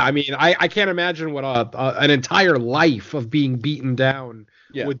 Oh yeah, I mean, I can't imagine what an entire life of being beaten down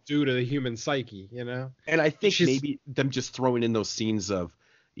would do to the human psyche, And I think maybe them just throwing in those scenes of,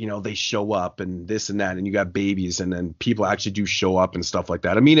 they show up and this and that, and you got babies, and then people actually do show up and stuff like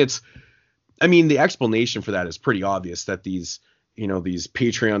that. I mean, the explanation for that is pretty obvious, that these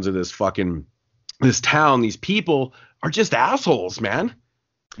Patreons of this town, these people are just assholes, man.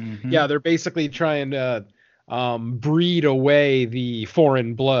 Mm-hmm. Yeah, they're basically trying to breed away the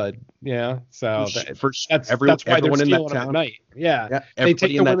foreign blood. Yeah, so that's why they're stealing them at night. Yeah, they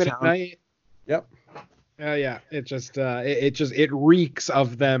take the women at night. Yep. Yeah, it just it reeks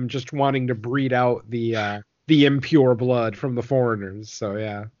of them just wanting to breed out the impure blood from the foreigners. So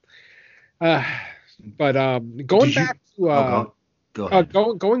yeah. But going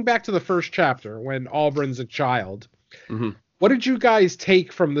back to the first chapter when Albrin's a child. Mm-hmm. What did you guys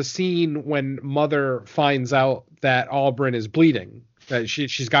take from the scene when Mother finds out that Albrin is bleeding, that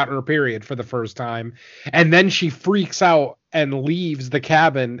she's gotten her period for the first time, and then she freaks out and leaves the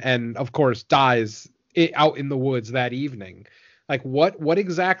cabin and, of course, dies out in the woods that evening? Like, what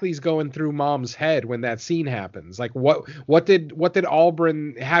exactly is going through Mom's head when that scene happens? Like, what did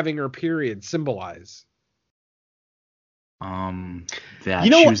Albrin having her period symbolize?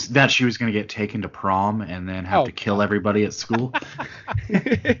 That she was going to get taken to prom and then have to kill everybody at school.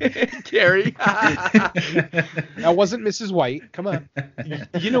 Gary. That wasn't Mrs. White. Come on.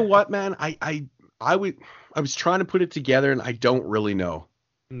 You know what, man? I was trying to put it together, and I don't really know.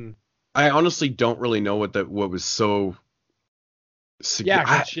 I honestly don't really know what was so.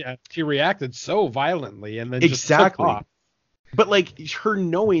 Yeah, she reacted so violently and then exactly. Just took off. But like her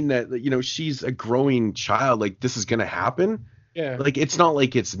knowing that she's a growing child, like this is gonna happen. Yeah. Like it's not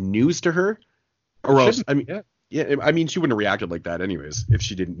like it's news to her, or else I mean she wouldn't have reacted like that anyways if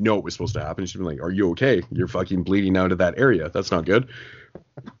she didn't know it was supposed to happen. She'd be like, "Are you okay? You're fucking bleeding out of that area. That's not good."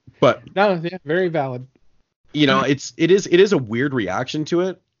 But no, yeah, very valid. It is a weird reaction to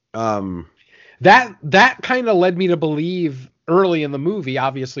it. That kind of led me to believe early in the movie,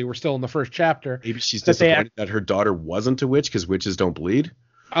 obviously we're still in the first chapter, maybe she's disappointed that her daughter wasn't a witch because witches don't bleed.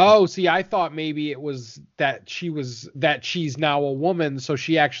 Oh, see, I thought maybe it was that she's now a woman, so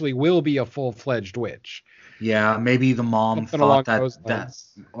she actually will be a full-fledged witch. Yeah, maybe the mom thought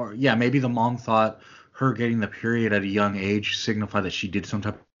maybe the mom thought her getting the period at a young age signified that she did some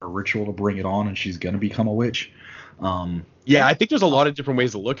type of ritual to bring it on, and she's gonna become a witch. Yeah, I think there's a lot of different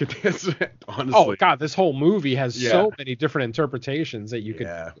ways to look at this, honestly. Oh, God, this whole movie has so many different interpretations that you could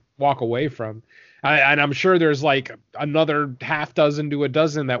walk away from. And I'm sure there's like another half dozen to a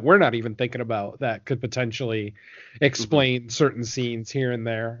dozen that we're not even thinking about that could potentially explain certain scenes here and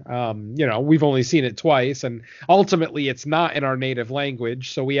there. We've only seen it twice, and ultimately it's not in our native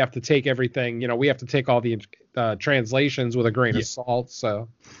language, so we have to take everything, we have to take all the translations with a grain of salt. So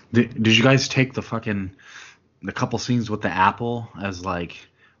did you guys take the couple scenes with the apple as like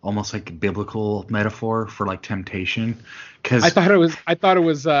almost like a biblical metaphor for like temptation? Because I thought it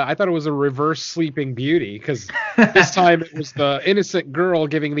was a reverse Sleeping Beauty, because this time it was the innocent girl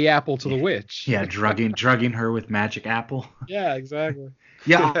giving the apple to the witch. Yeah, drugging her with magic apple. Yeah, exactly.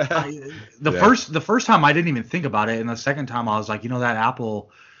 Yeah, the first time I didn't even think about it, and the second time I was like, that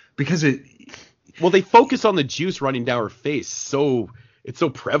apple, because it. Well, they focus on the juice running down her face, so it's so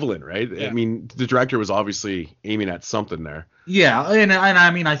prevalent, right? Yeah. I mean, the director was obviously aiming at something there. Yeah, and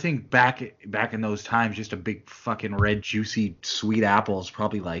I mean, I think back in those times, just a big fucking red, juicy, sweet apple is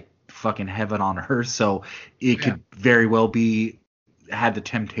probably like fucking heaven on earth. So it could very well be had the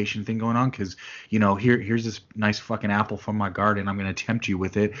temptation thing going on, because here's this nice fucking apple from my garden. I'm gonna tempt you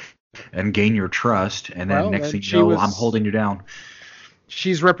with it and gain your trust, and then next thing you know, I'm holding you down.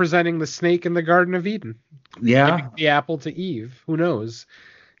 She's representing the snake in the Garden of Eden. Yeah. Giving the apple to Eve. Who knows?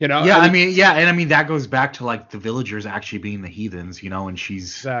 Yeah, I mean that goes back to like the villagers actually being the heathens, and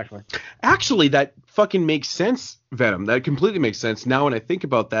she's exactly. Actually, that fucking makes sense, Venom. That completely makes sense. Now when I think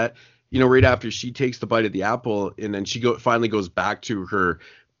about that, right after she takes the bite of the apple and then she finally goes back to her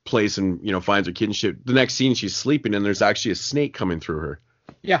place and finds her kid and shit. The next scene, she's sleeping and there's actually a snake coming through her.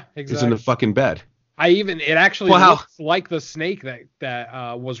 Yeah, It's exactly. in the fucking bed. It actually looks like the snake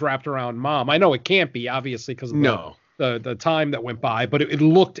that was wrapped around Mom. I know it can't be, obviously, because of the time that went by, but it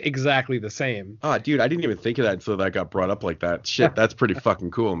looked exactly the same. Oh, dude, I didn't even think of that until that got brought up like that. Shit, that's pretty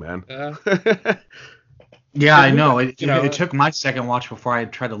fucking cool, man. Yeah, I know. It took my second watch before I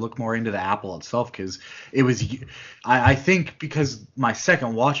tried to look more into the apple itself, because it was. I think because my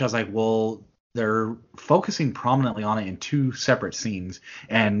second watch, I was like, well, they're focusing prominently on it in two separate scenes,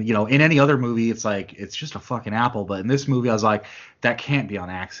 and in any other movie, it's like it's just a fucking apple, but in this movie, I was like, that can't be on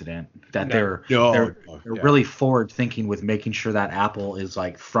accident. That they're really forward thinking with making sure that apple is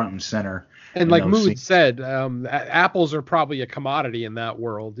like front and center. And like Mood said, apples are probably a commodity in that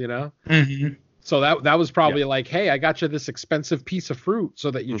world, Mm-hmm. So that was probably like, hey, I got you this expensive piece of fruit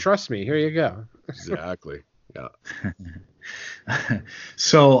so that you trust me. Here you go. Exactly. Yeah.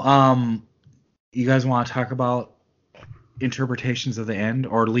 So, you guys want to talk about interpretations of the end,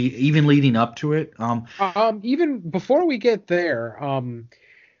 or even leading up to it? Even before we get there, I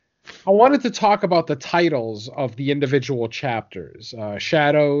wanted to talk about the titles of the individual chapters: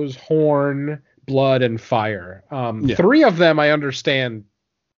 Shadows, Horn, Blood, and Fire. Three of them I understand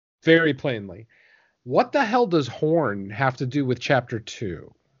very plainly. What the hell does Horn have to do with Chapter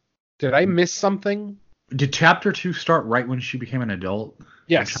 2? Did I miss something? Did Chapter 2 start right when she became an adult?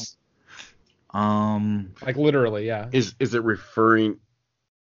 Yes. Like literally, yeah. Is it referring?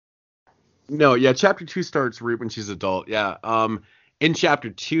 No, yeah. Chapter 2 starts right when she's adult. Yeah. In Chapter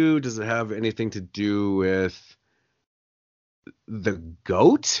 2, does it have anything to do with the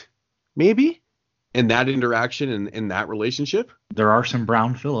goat? Maybe. And that interaction and in that relationship? There are some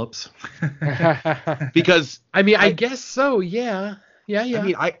Brown Phillips. Because I guess so, yeah. Yeah. I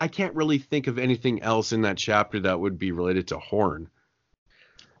mean, I can't really think of anything else in that chapter that would be related to Horn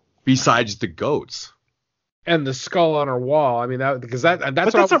besides the goats. And the skull on her wall. I mean, that's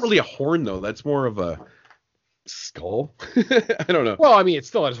not really a horn though. That's more of a skull. I don't know. Well, I mean, it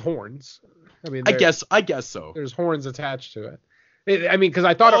still has horns. I mean, I guess so. There's horns attached to it. Because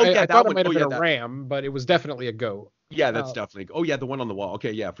I thought it might have been a ram, but it was definitely a goat. Yeah, that's definitely. Oh yeah, the one on the wall.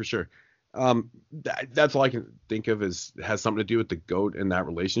 Okay, yeah, for sure. That's all I can think of has something to do with the goat and that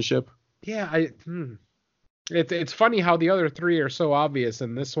relationship. Yeah, it's funny how the other three are so obvious,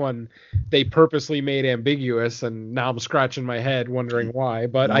 and this one they purposely made ambiguous, and now I'm scratching my head wondering why.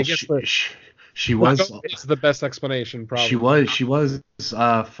 But I guess she was. It's the best explanation, probably. She was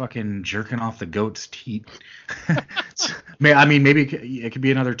fucking jerking off the goat's teeth. I mean, maybe it could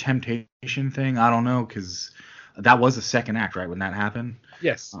be another temptation thing. I don't know, because that was the second act, right, when that happened.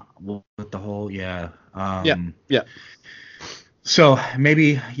 Yes. With the whole yeah. So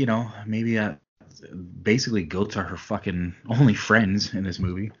maybe basically goats are her fucking only friends in this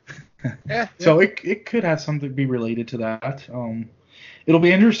movie. Yeah. So it could have something to be related to that. It'll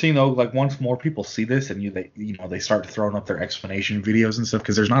be interesting though, like once more people see this and they start throwing up their explanation videos and stuff,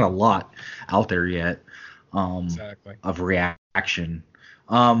 because there's not a lot out there yet of reaction.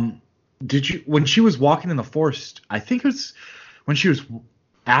 Did you, when she was walking in the forest, I think it was when she was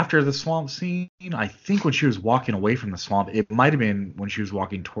after the swamp scene, I think when she was walking away from the swamp, it might have been when she was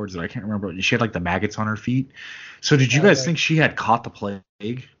walking towards it. I can't remember. She had like the maggots on her feet. So did you guys think she had caught the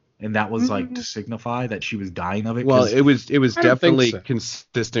plague? And that was like to signify that she was dying of it? Well, it was definitely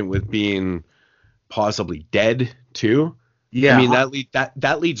consistent with being possibly dead too. Yeah. I mean,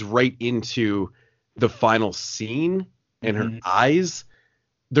 that leads right into the final scene and her eyes.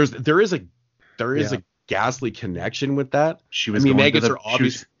 There is a ghastly connection with that. Maggots are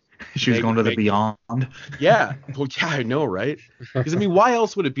obvious. She was going to the beyond. Yeah. Well, yeah, I know, right? Because why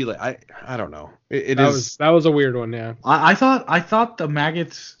else would it be like? I don't know. That was a weird one. Yeah. I thought the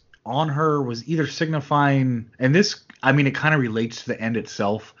maggots on her was either signifying, and this, it kind of relates to the end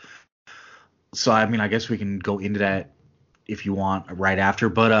itself. So I guess we can go into that if you want right after.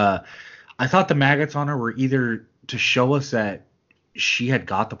 But I thought the maggots on her were either to show us that she had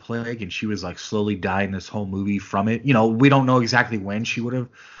got the plague and she was like slowly dying this whole movie from it. We don't know exactly when she would have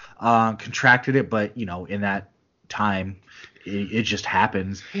contracted it, but in that time it just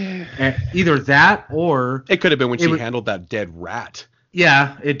happens. And either that, or it could have been when she handled that dead rat.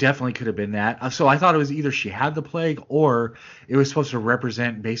 Yeah, it definitely could have been that. So I thought it was either she had the plague, or it was supposed to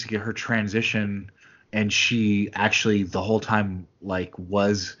represent basically her transition, and she actually the whole time like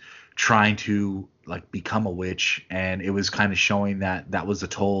was trying to like become a witch, and it was kind of showing that was the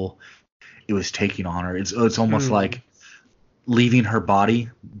toll it was taking on her. It's almost like leaving her body,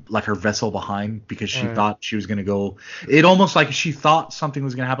 like her vessel behind, because she thought she was going to go. It almost like she thought something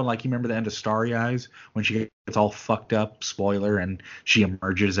was going to happen. Like, you remember the end of Starry Eyes when she gets all fucked up, spoiler, and she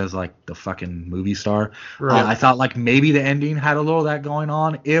emerges as like the fucking movie star. Right. I thought like maybe the ending had a little of that going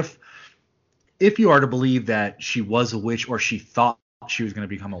on. If you are to believe that she was a witch, or she thought she was going to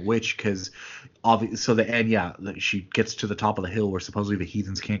become a witch, because obviously, so the end, she gets to the top of the hill where supposedly the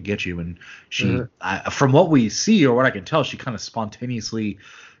heathens can't get you, and she, from what we see or what I can tell, she kind of spontaneously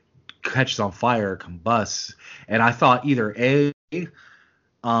catches on fire, combusts, and I thought either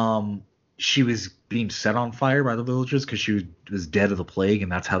she was being set on fire by the villagers because she was dead of the plague,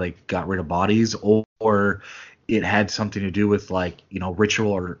 and that's how they got rid of bodies, or it had something to do with, like,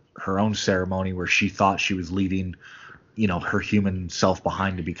 ritual or her own ceremony where she thought she was leaving, her human self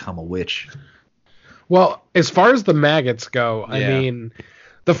behind to become a witch. Well, as far as the maggots go, I mean,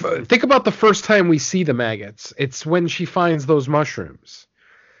 think about the first time we see the maggots. It's when she finds those mushrooms.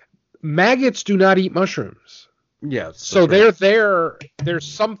 Maggots do not eat mushrooms. Yeah. So they're there. There's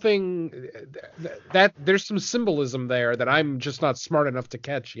something that there's some symbolism there that I'm just not smart enough to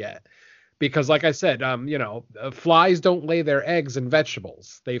catch yet. Because, like I said, flies don't lay their eggs in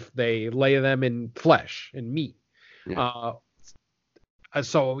vegetables. They lay them in flesh and meat. Yeah.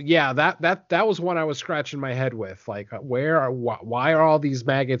 So yeah, that was one I was scratching my head with. Like, why are all these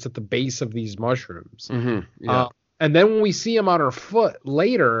maggots at the base of these mushrooms? Mm-hmm. Yeah. And then when we see them on her foot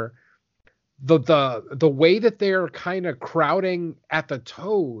later, the way that they're kind of crowding at the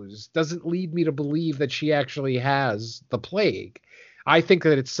toes doesn't lead me to believe that she actually has the plague. I think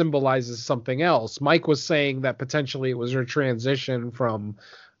that it symbolizes something else. Mike was saying that potentially it was her transition from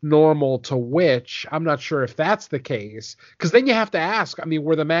normal to witch. I'm not sure if that's the case, because then you have to ask, I mean,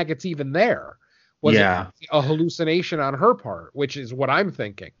 were the maggots even there? Was it a hallucination on her part, which is what I'm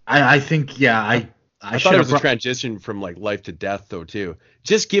thinking. I think, I thought it was a transition from like life to death, though, too.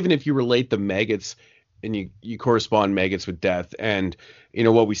 Just given if you relate the maggots and you correspond maggots with death, and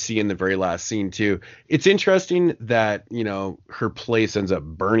what we see in the very last scene too. It's interesting that her place ends up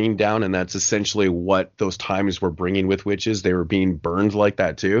burning down, and that's essentially what those times were bringing with witches. They were being burned like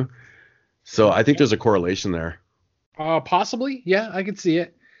that too. So I think there's a correlation there. Possibly, yeah, I could see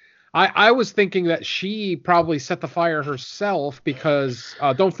it. I was thinking that she probably set the fire herself because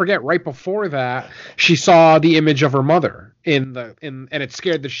don't forget, right before that, she saw the image of her mother and it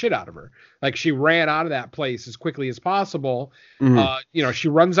scared the shit out of her. Like, she ran out of that place as quickly as possible. Mm-hmm. She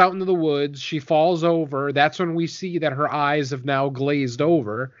runs out into the woods. She falls over. That's when we see that her eyes have now glazed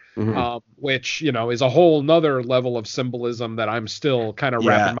over, mm-hmm. Which is a whole nother level of symbolism that I'm still kind of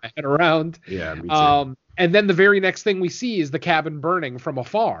wrapping my head around. Yeah, me too. And then the very next thing we see is the cabin burning from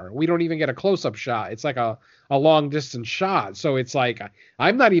afar. We don't even get a close-up shot. It's like a long-distance shot. So it's like,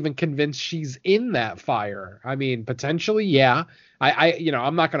 I'm not even convinced she's in that fire. I mean, potentially, yeah.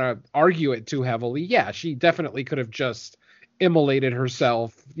 I'm not going to argue it too heavily. Yeah, she definitely could have just immolated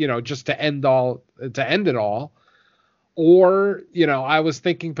herself, just to end it all. Or, I was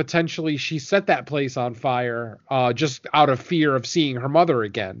thinking potentially she set that place on fire just out of fear of seeing her mother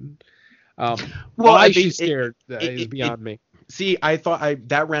again. Why she's scared is beyond me. See, I thought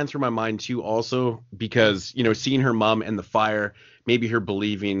that ran through my mind too, also because seeing her mom and the fire, maybe her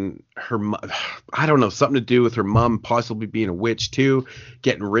believing her, I don't know, something to do with her mom possibly being a witch too,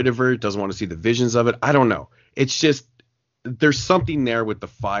 getting rid of her, doesn't want to see the visions of it. I don't know. It's just there's something there with the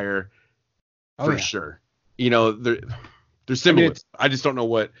fire for sure. There's symbolism. I just don't know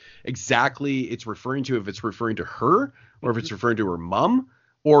what exactly it's referring to. If it's referring to her or if it's referring to her mom.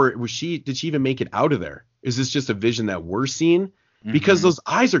 Or did she even make it out of there? Is this just a vision that we're seeing? Mm-hmm. Because those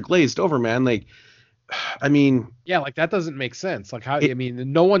eyes are glazed over, man. Like, I mean, yeah, like that doesn't make sense. Like,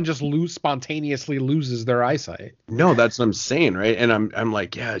 no one just spontaneously loses their eyesight. No, that's what I'm saying, right? And I'm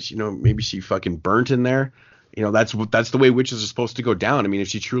like, yeah, maybe she fucking burnt in there. That's the way witches are supposed to go down. I mean, if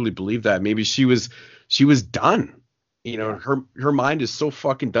she truly believed that, maybe she was done. Her mind is so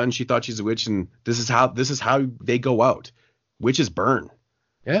fucking done. She thought she's a witch, and this is how they go out. Witches burn.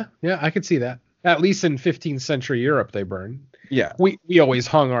 Yeah, I could see that. At least in 15th century Europe, they burn. Yeah. We always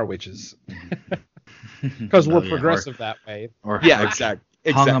hung our witches. Because we're progressive that way.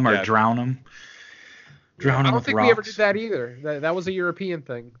 Exactly. Hung them or drown them. I don't think we ever did that either. That was a European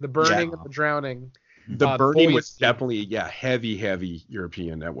thing. The burning and the drowning. The burning was definitely, heavy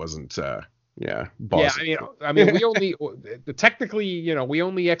European. That wasn't, Boston. Yeah, I mean, we only technically, we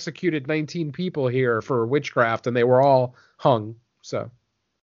only executed 19 people here for witchcraft, and they were all hung. So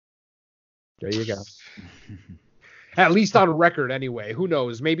there you go. At least on record, anyway. Who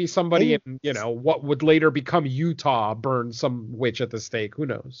knows? Maybe somebody in, what would later become Utah burned some witch at the stake. Who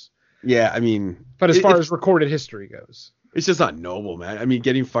knows? Yeah, I mean, but as far as recorded history goes, It's just not noble, man. I mean,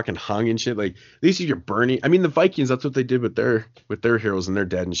 getting fucking hung and shit. Like, at least if you're burning. I mean, the Vikings, that's what they did with their heroes and they're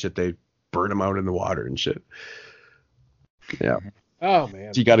dead and shit. They burn them out in the water and shit. Yeah. Oh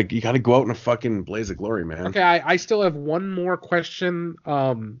man. So you gotta go out in a fucking blaze of glory, man. Okay, I still have one more question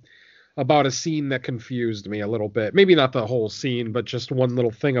about a scene that confused me a little bit. Maybe not the whole scene, but just one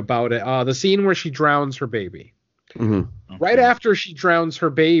little thing about it. The scene where she drowns her baby. Mm-hmm. Right after she drowns her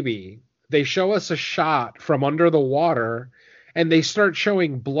baby, they show us a shot from under the water, and they start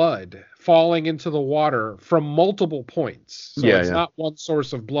showing blood falling into the water from multiple points. So it's not one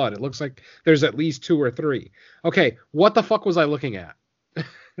source of blood. It looks like there's at least 2 or 3. Okay, what the fuck was I looking at?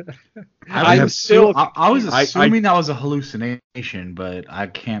 I was assuming that was a hallucination, but I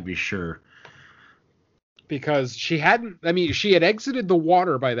can't be sure. Because she had exited the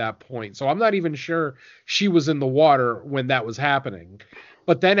water by that point, so I'm not even sure she was in the water when that was happening.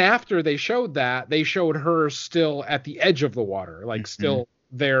 But then after they showed that, they showed her still at the edge of the water, like still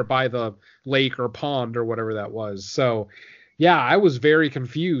there by the lake or pond or whatever that was. So, yeah, I was very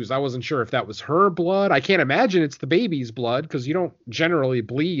confused. I wasn't sure if that was her blood. I can't imagine it's the baby's blood because you don't generally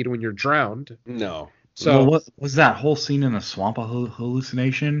bleed when you're drowned. No. So well, what was that whole scene in the swamp a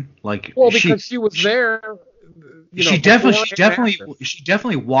hallucination? Like, well, because she was there. She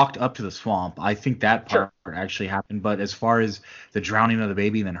definitely walked up to the swamp. I think that part actually happened. But as far as the drowning of the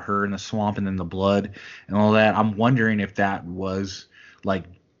baby, and then her in the swamp, and then the blood and all that, I'm wondering if that was like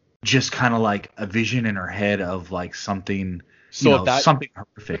just kind of like a vision in her head of like something. Something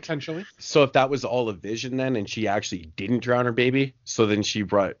horrific. Potentially. So if that was all a vision then, and she actually didn't drown her baby, so then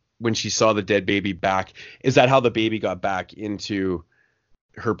when she saw the dead baby back, is that how the baby got back into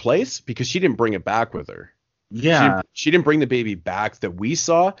her place? Because she didn't bring it back with her. Yeah. She didn't bring the baby back that we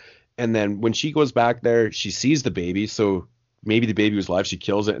saw. And then when she goes back there, she sees the baby. So maybe the baby was alive. She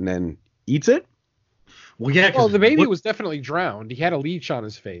kills it and then eats it. Well, yeah. Well, the baby was definitely drowned. He had a leech on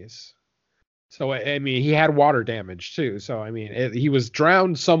his face. So, I mean, he had water damage too. So, I mean, he was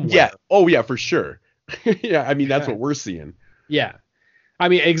drowned somewhere. Yeah. Oh, yeah, for sure. Yeah. I mean, that's what we're seeing. Yeah. I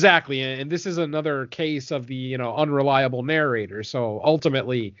mean, exactly. And this is another case of the, unreliable narrator. So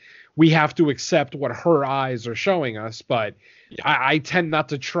ultimately, we have to accept what her eyes are showing us. But I tend not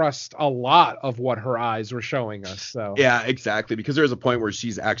to trust a lot of what her eyes were showing us. So yeah, exactly. Because there's a point where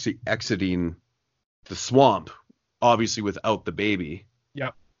she's actually exiting the swamp, obviously without the baby.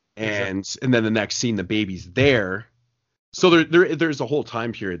 Yep. And then the next scene, the baby's there. So there's a whole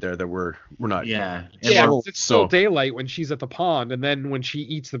time period there that we're not. Yeah. It's still daylight when she's at the pond, and then when she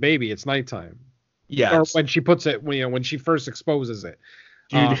eats the baby, it's nighttime. Yeah. Or when she puts it, when she first exposes it.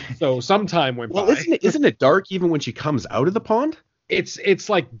 So some time went by. Well, isn't it dark even when she comes out of the pond? It's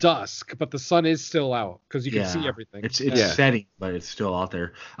like dusk, but the sun is still out because you can see everything. It's setting, but it's still out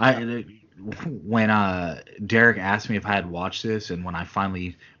there. When Derek asked me if I had watched this, and when I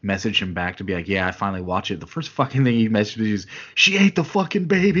finally messaged him back to be like, yeah, I finally watched it, the first fucking thing he messaged me is, she ate the fucking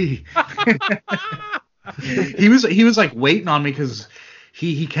baby. He was like waiting on me because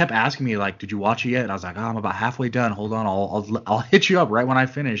he kept asking me like, did you watch it yet? And I was like, I'm about halfway done. Hold on, I'll hit you up right when I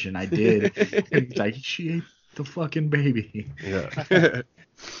finish, and I did. And he's like, she ate the fucking baby. Yeah.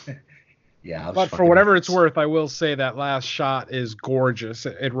 Yeah, but for whatever it's worth, I will say that last shot is gorgeous.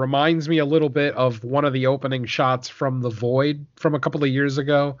 It reminds me a little bit of one of the opening shots from The Void from a couple of years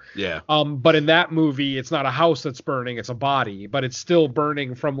ago. Yeah. But in that movie, it's not a house that's burning, it's a body, but it's still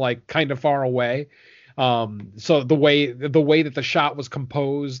burning from like kind of far away. So the way that the shot was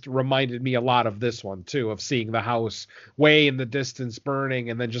composed reminded me a lot of this one too, of seeing the house way in the distance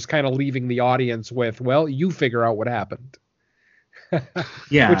burning and then just kind of leaving the audience with, well, you figure out what happened.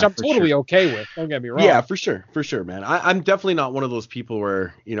 Yeah, which I'm totally okay with. Don't get me wrong. Yeah, for sure, man. I'm definitely not one of those people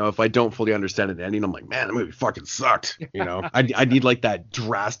where, if I don't fully understand the ending, I'm like, man, that movie fucking sucked. I need like that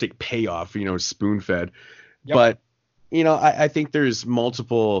drastic payoff, spoon fed. Yep. But I think there's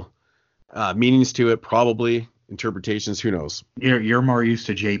multiple meanings to it, probably interpretations. Who knows? You're more used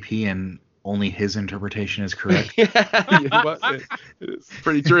to JP and only his interpretation is correct. It's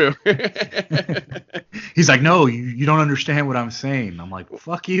pretty true. He's like, no, you don't understand what I'm saying. I'm like,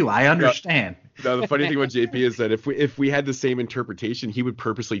 fuck you, I understand. No, the funny thing about JP is that if we had the same interpretation, he would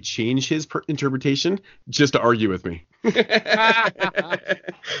purposely change his interpretation just to argue with me.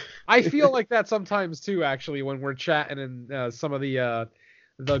 I feel like that sometimes too, actually, when we're chatting in some of the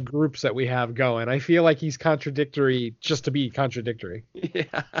groups that we have going. I feel like he's contradictory just to be contradictory.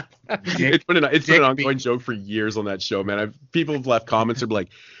 Yeah. It's been an ongoing joke for years on that show, man. People have left comments or be like,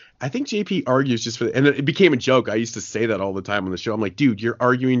 I think JP argues just for and it became a joke. I used to say that all the time on the show. I'm like, dude, you're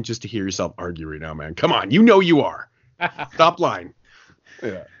arguing just to hear yourself argue right now, man. Come on, you are. Stop lying.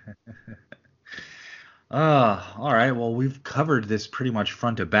 Yeah. All right. Well, we've covered this pretty much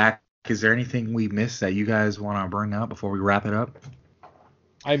front to back. Is there anything we missed that you guys want to bring up before we wrap it up?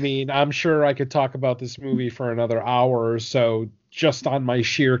 I mean, I'm sure I could talk about this movie for another hour or so just on my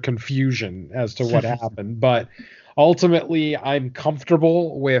sheer confusion as to what happened. But ultimately, I'm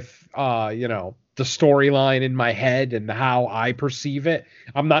comfortable with, the storyline in my head and how I perceive it.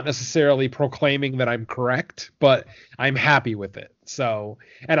 I'm not necessarily proclaiming that I'm correct, but I'm happy with it. So,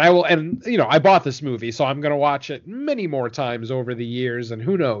 I bought this movie, so I'm going to watch it many more times over the years. And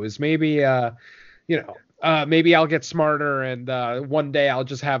who knows, maybe, maybe I'll get smarter and one day I'll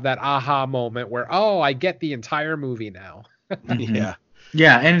just have that aha moment where, oh, I get the entire movie now. Yeah.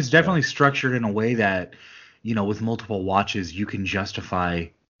 Yeah, and it's definitely structured in a way that, with multiple watches, you can justify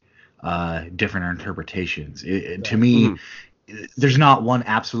different interpretations. To me, there's not one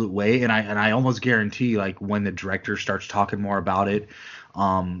absolute way, and I almost guarantee, like, when the director starts talking more about it,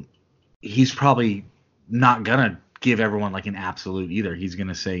 he's probably not gonna give everyone like an absolute either. He's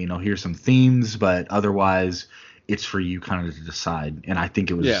gonna say, here's some themes, but otherwise it's for you kind of to decide. And I think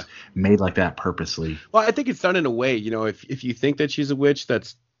it was made like that purposely. Well, I think it's done in a way, if you think that she's a witch,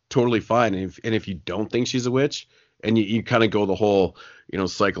 that's totally fine. And if you don't think she's a witch, and you kind of go the whole,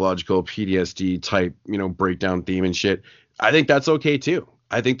 psychological PTSD type, breakdown theme and shit, I think that's okay too.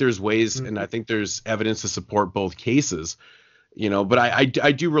 I think there's ways, and I think there's evidence to support both cases, but I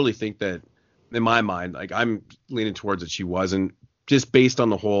do really think that, in my mind, like, I'm leaning towards that she wasn't, just based on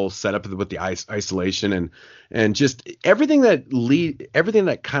the whole setup with the isolation and just everything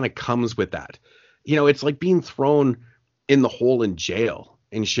that kind of comes with that. It's like being thrown in the hole in jail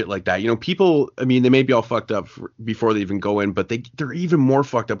and shit like that. People, I mean, they may be all fucked up before they even go in, but they're even more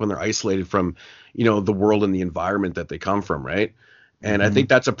fucked up when they're isolated from, the world and the environment that they come from, right? And I think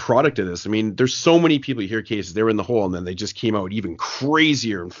that's a product of this. I mean, there's so many people, you hear cases, they were in the hole and then they just came out even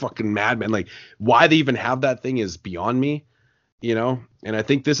crazier and fucking madmen. Like, why they even have that thing is beyond me, And I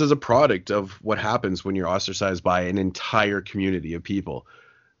think this is a product of what happens when you're ostracized by an entire community of people,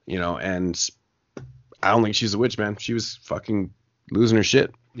 and I don't think she's a witch, man. She was fucking losing her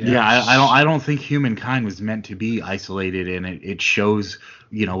shit. Yeah, I don't think humankind was meant to be isolated, and it shows,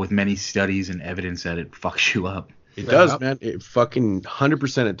 with many studies and evidence that it fucks you up. It does, man. It fucking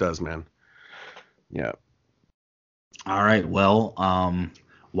 100% it does, man. Yeah. All right. Well,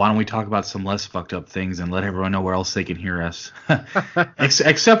 why don't we talk about some less fucked up things and let everyone know where else they can hear us?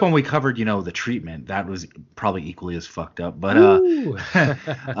 Except when we covered, the treatment. That was probably equally as fucked up. But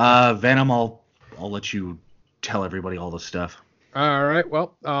Venom, I'll let you tell everybody all the stuff. All right.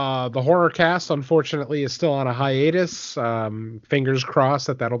 Well, the horror cast, unfortunately, is still on a hiatus. Fingers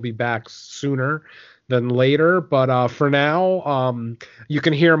crossed that'll be back sooner than later. But for now, you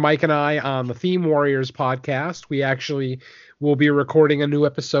can hear Mike and I on the Theme Warriors podcast. We actually will be recording a new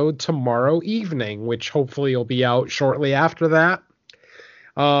episode tomorrow evening, which hopefully will be out shortly after that.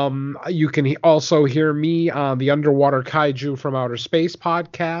 You can also hear me on the Underwater Kaiju from Outer Space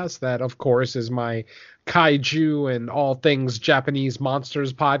podcast. That, of course, is my kaiju and all things Japanese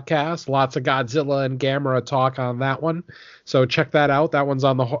monsters podcast. Lots of Godzilla and Gamera talk on that one, so check that out. That one's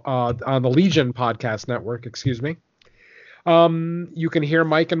on the Legion podcast network, excuse me. You can hear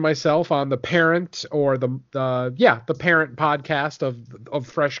Mike and myself on the parent or the parent podcast of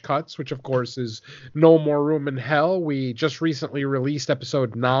Fresh Cuts, which of course is No More Room in Hell. We just recently released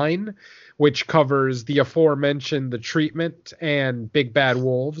episode 9, which covers the aforementioned The Treatment and Big Bad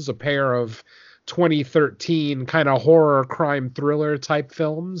Wolves, a pair of 2013 kind of horror crime thriller type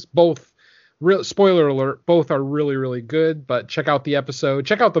films. Both, spoiler alert, both are really, really good, but check out the episode,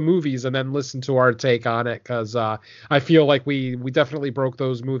 check out the movies, and then listen to our take on it, because I feel like we definitely broke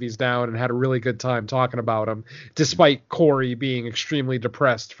those movies down and had a really good time talking about them, despite Corey being extremely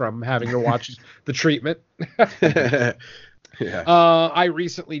depressed from having to watch The Treatment. Yeah. I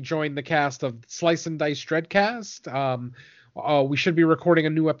recently joined the cast of Slice and Dice Dreadcast. We should be recording a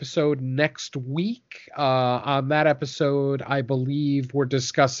new episode next week. On that episode, I believe we're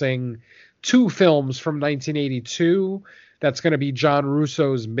discussing 2 films from 1982. That's going to be John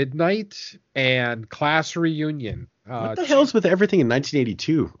Russo's Midnight and Class Reunion. What the hell's with everything in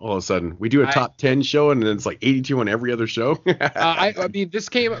 1982? All of a sudden, we do a top 10 show, and then it's like 82 on every other show. I mean, this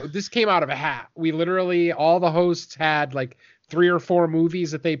came out of a hat. We literally, all the hosts had like 3 or 4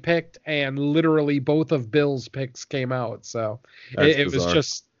 movies that they picked, and literally both of Bill's picks came out. So it was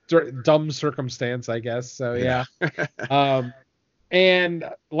just dumb circumstance, I guess. So yeah. And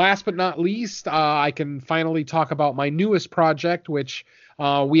last but not least, I can finally talk about my newest project, which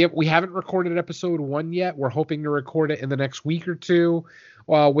we haven't recorded episode 1 yet. We're hoping to record it in the next week or two,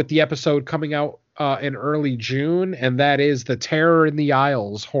 with the episode coming out in early June, and that is the Terror in the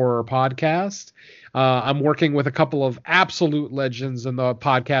Isles horror podcast. I'm working with a couple of absolute legends in the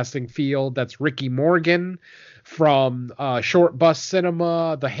podcasting field. That's Ricky Morgan from Short Bus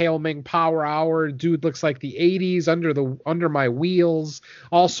Cinema, the Hail Ming Power Hour. Dude looks like the 80s, Under My Wheels,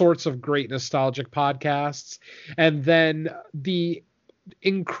 all sorts of great nostalgic podcasts. And then the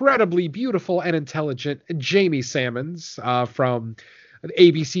incredibly beautiful and intelligent Jamie Sammons from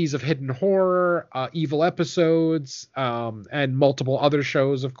ABCs of Hidden Horror, Evil Episodes, and multiple other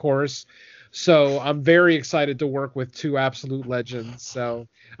shows, of course. So I'm very excited to work with two absolute legends. So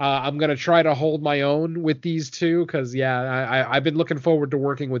I'm going to try to hold my own with these two because, I've been looking forward to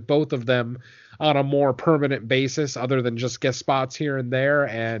working with both of them on a more permanent basis other than just guest spots here and there.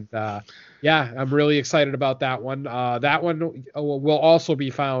 And I'm really excited about that one. That one will also be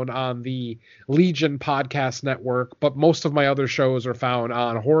found on the Legion Podcast Network, but most of my other shows are found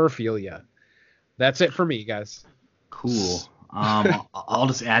on Horrorphilia. That's it for me, guys. Cool. I'll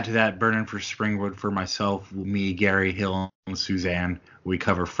just add to that, Burning for Springwood for myself, me, Gary, Hill, and Suzanne. We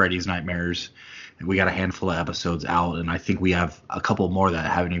cover Freddy's Nightmares. We got a handful of episodes out, and I think we have a couple more that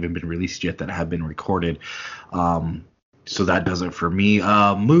haven't even been released yet that have been recorded. So that does it for me.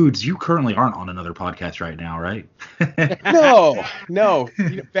 Moods, you currently aren't on another podcast right now, right? No.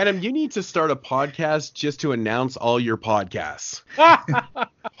 Venom, you need to start a podcast just to announce all your podcasts.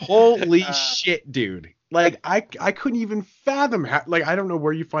 Holy shit, dude. Like, I couldn't even fathom I don't know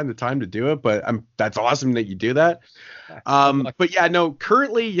where you find the time to do it, but that's awesome that you do that. But yeah, no,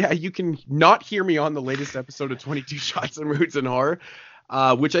 currently, you can not hear me on the latest episode of 22 Shots of Moods and Horror,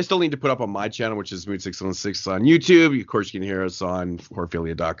 which I still need to put up on my channel, which is Mood 616 on YouTube. Of course, you can hear us on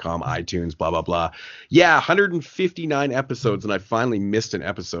horrorphilia.com, iTunes, blah, blah, blah. Yeah, 159 episodes, and I finally missed an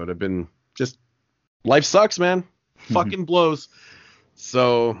episode. I've been life sucks, man. Fucking blows.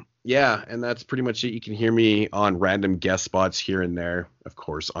 So yeah, and that's pretty much it. You can hear me on random guest spots here and there, of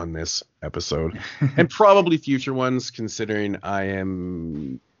course, on this episode. And probably future ones, considering I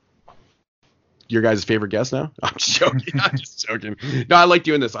am your guys' favorite guest now. I'm just joking. No, I like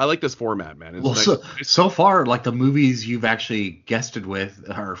doing this. I like this format, man. It's so far, like, the movies you've actually guested with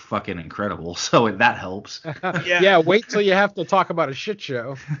are fucking incredible. So that helps. Yeah, wait till you have to talk about a shit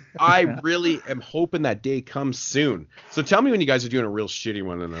show. I really am hoping that day comes soon. So tell me when you guys are doing a real shitty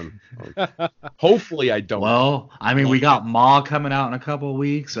one, and then hopefully I don't. Well, I mean, we got Maw coming out in a couple of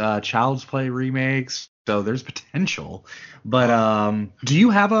weeks. Child's Play remakes. So there's potential, but do you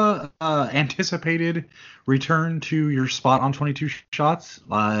have a anticipated return to your spot on 22 Shots?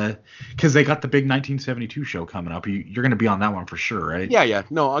 Because they got the big 1972 show coming up. You're going to be on that one for sure, right? Yeah.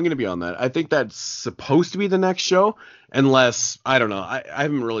 No, I'm going to be on that. I think that's supposed to be the next show, unless, I don't know. I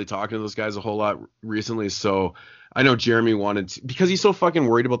haven't really talked to those guys a whole lot recently, so I know Jeremy wanted to, because he's so fucking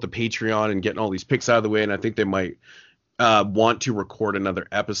worried about the Patreon and getting all these picks out of the way, and I think they might want to record another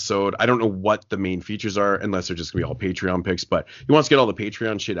episode. I don't know what the main features are, unless they're just gonna be all Patreon picks, but he wants to get all the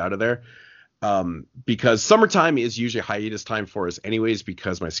Patreon shit out of there, because summertime is usually hiatus time for us anyways,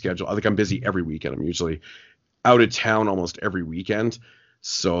 because my schedule, I think I'm busy every weekend. I'm usually out of town almost every weekend,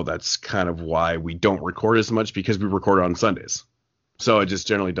 so that's kind of why we don't record as much, because we record on Sundays, so it just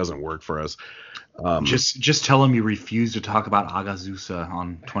generally doesn't work for us. Just tell him you refuse to talk about Agazusa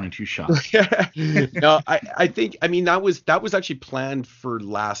on 22 Shots. No, I think, I mean, that was actually planned for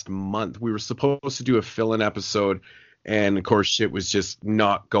last month. We were supposed to do a fill-in episode, and of course shit was just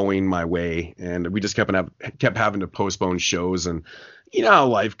not going my way, and we just kept having to postpone shows, and you know how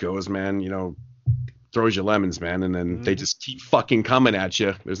life goes, man. Throws you lemons, man, and then they just keep fucking coming at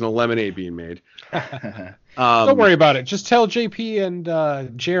you. There's no lemonade being made. Don't worry about it. Just tell JP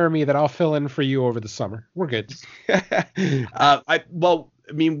and Jeremy that I'll fill in for you over the summer. We're good.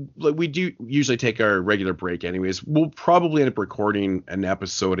 We do usually take our regular break anyways. We'll probably end up recording an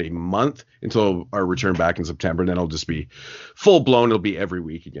episode a month until our return back in September, and then it'll just be full blown. It'll be every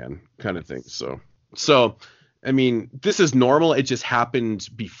week again, kind of thing. So, I mean, this is normal. It just happened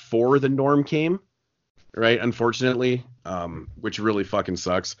before the norm came. Right, unfortunately, which really fucking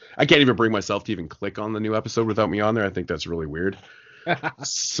sucks. I can't even bring myself to even click on the new episode without me on there. I think that's really weird.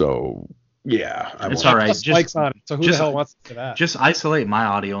 So, yeah. It's all right. Mike's on it, so who the hell wants to do that? Just isolate my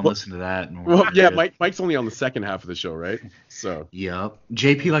audio and listen to that. Mike's only on the second half of the show, right? So. Yep.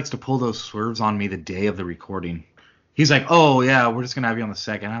 JP likes to pull those swerves on me the day of the recording. He's like, oh, yeah, we're just going to have you on the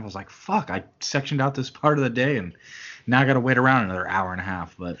second. I was like, fuck, I sectioned out this part of the day, and now I got to wait around another hour and a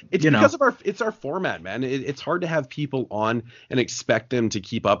half. But it's because of our format, man. It's hard to have people on and expect them to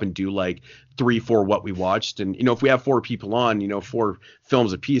keep up and do like 3-4 what we watched. And if we have 4 people on, 4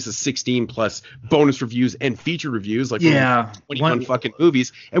 films a piece is 16 plus bonus reviews and feature reviews, like 21 fucking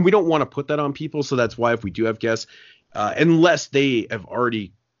movies. And we don't want to put that on people. So that's why if we do have guests, unless they have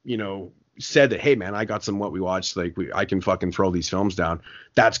already, said that, hey man, I got some what we watched, like I can fucking throw these films down.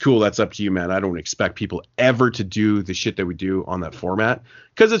 That's cool. That's up to you, man. I don't expect people ever to do the shit that we do on that format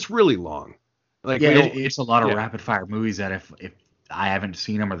because it's really long. Like, it's a lot of rapid fire movies that if I haven't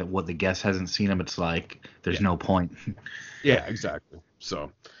seen them or that what the guest hasn't seen them, it's like there's no point. Yeah, exactly.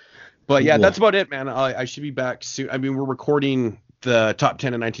 So, but yeah, that's about it, man. I should be back soon. I mean, we're recording the top 10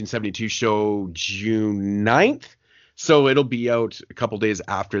 of 1972 show June 9th, so it'll be out a couple days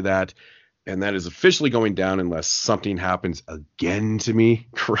after that. And that is officially going down unless something happens again to me.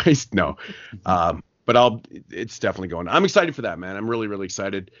 Christ, no. But it's definitely going. I'm excited for that, man. I'm really, really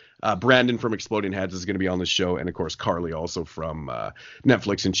excited. Brandon from Exploding Heads is going to be on the show. And of course, Carly also from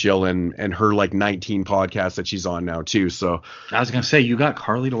Netflix and Chill and her like 19 podcasts that she's on now too. So I was going to say, you got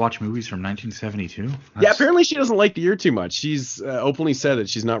Carly to watch movies from 1972? Yeah, apparently she doesn't like the year too much. She's openly said that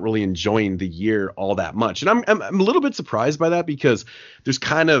she's not really enjoying the year all that much. And I'm a little bit surprised by that because there's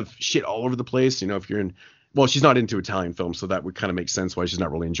kind of shit all over the place. You know, if you're in, well, she's not into Italian films, so that would kind of make sense why she's not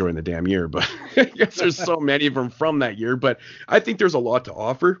really enjoying the damn year. But I guess there's so many of them from that year. But I think there's a lot to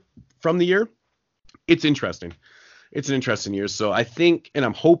offer from the year. It's interesting. It's an interesting year. So I think, and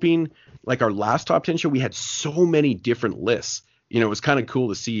I'm hoping, like our last top 10 show, we had so many different lists. You know, it was kind of cool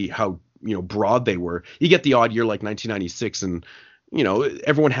to see how, you know, broad they were. You get the odd year like 1996 and, you know,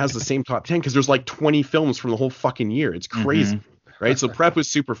 everyone has the same top 10 because there's like 20 films from the whole fucking year. It's crazy. Right. So prep was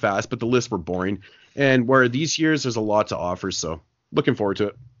super fast, but the lists were boring. And where these years, there's a lot to offer. So looking forward to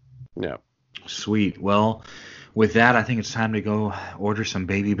it. Yeah. Sweet. Well, with that, I think it's time to go order some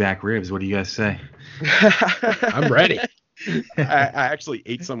baby back ribs. What do you guys say? I'm ready. I actually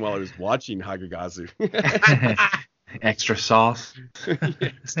ate some while I was watching Hagagazu. Extra sauce.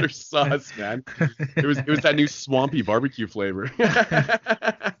 Extra sauce, man. It was that new swampy barbecue flavor.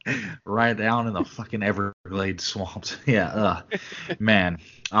 Right down in the fucking Everglades swamps. Yeah, man.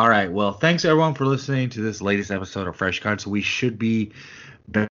 All right. Well, thanks everyone for listening to this latest episode of Fresh Cut. So we should be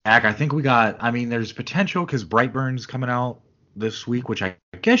back. I think there's potential because Brightburn's coming out this week, which I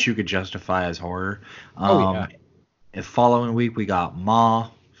guess you could justify as horror. The following week we got Ma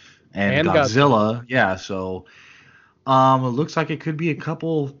and Godzilla. Yeah, so it looks like it could be a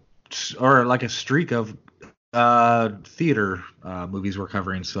couple or like a streak of theater movies we're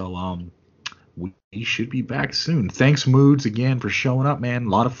covering. So we should be back soon. Thanks, Moods, again for showing up, man. A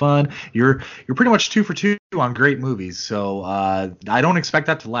lot of fun. You're pretty much 2 for 2 on great movies. So I don't expect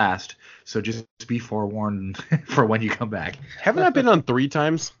that to last. So just be forewarned for when you come back. Haven't I been on 3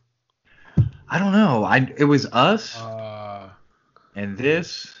 times? I don't know. It was us and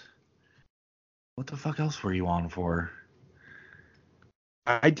this. What the fuck else were you on for?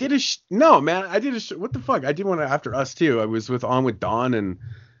 I did no, man. I did what the fuck? I did one after us too. I was on with Dawn and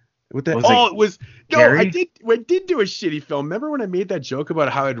what the it was Gary? I did do a shitty film. Remember when I made that joke about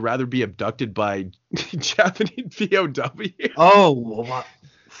how I'd rather be abducted by Japanese POW? Oh,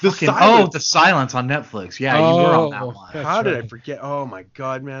 the Silence on Netflix. Yeah, you were on that one. How did I forget? Oh my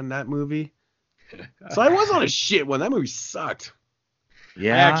god, man, that movie. So I was on a shit one. That movie sucked.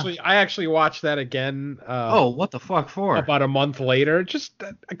 Yeah. I actually watched that again. What the fuck for? About a month later, just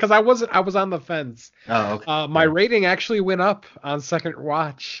because I was on the fence. Oh, okay. My rating actually went up on second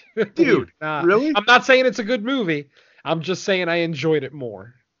watch. Dude, really? I'm not saying it's a good movie. I'm just saying I enjoyed it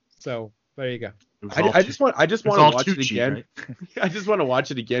more. So there you go. I just want to watch it again. Right? I just want to watch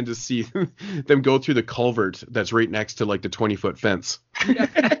it again to see them go through the culvert that's right next to like the 20-foot fence.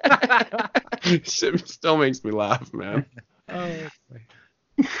 Shit still makes me laugh, man.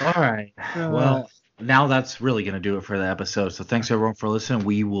 All right. Well, now that's really going to do it for the episode. So thanks everyone for listening.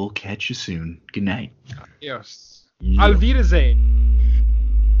 We will catch you soon. Good night. Yes. Auf Wiedersehen.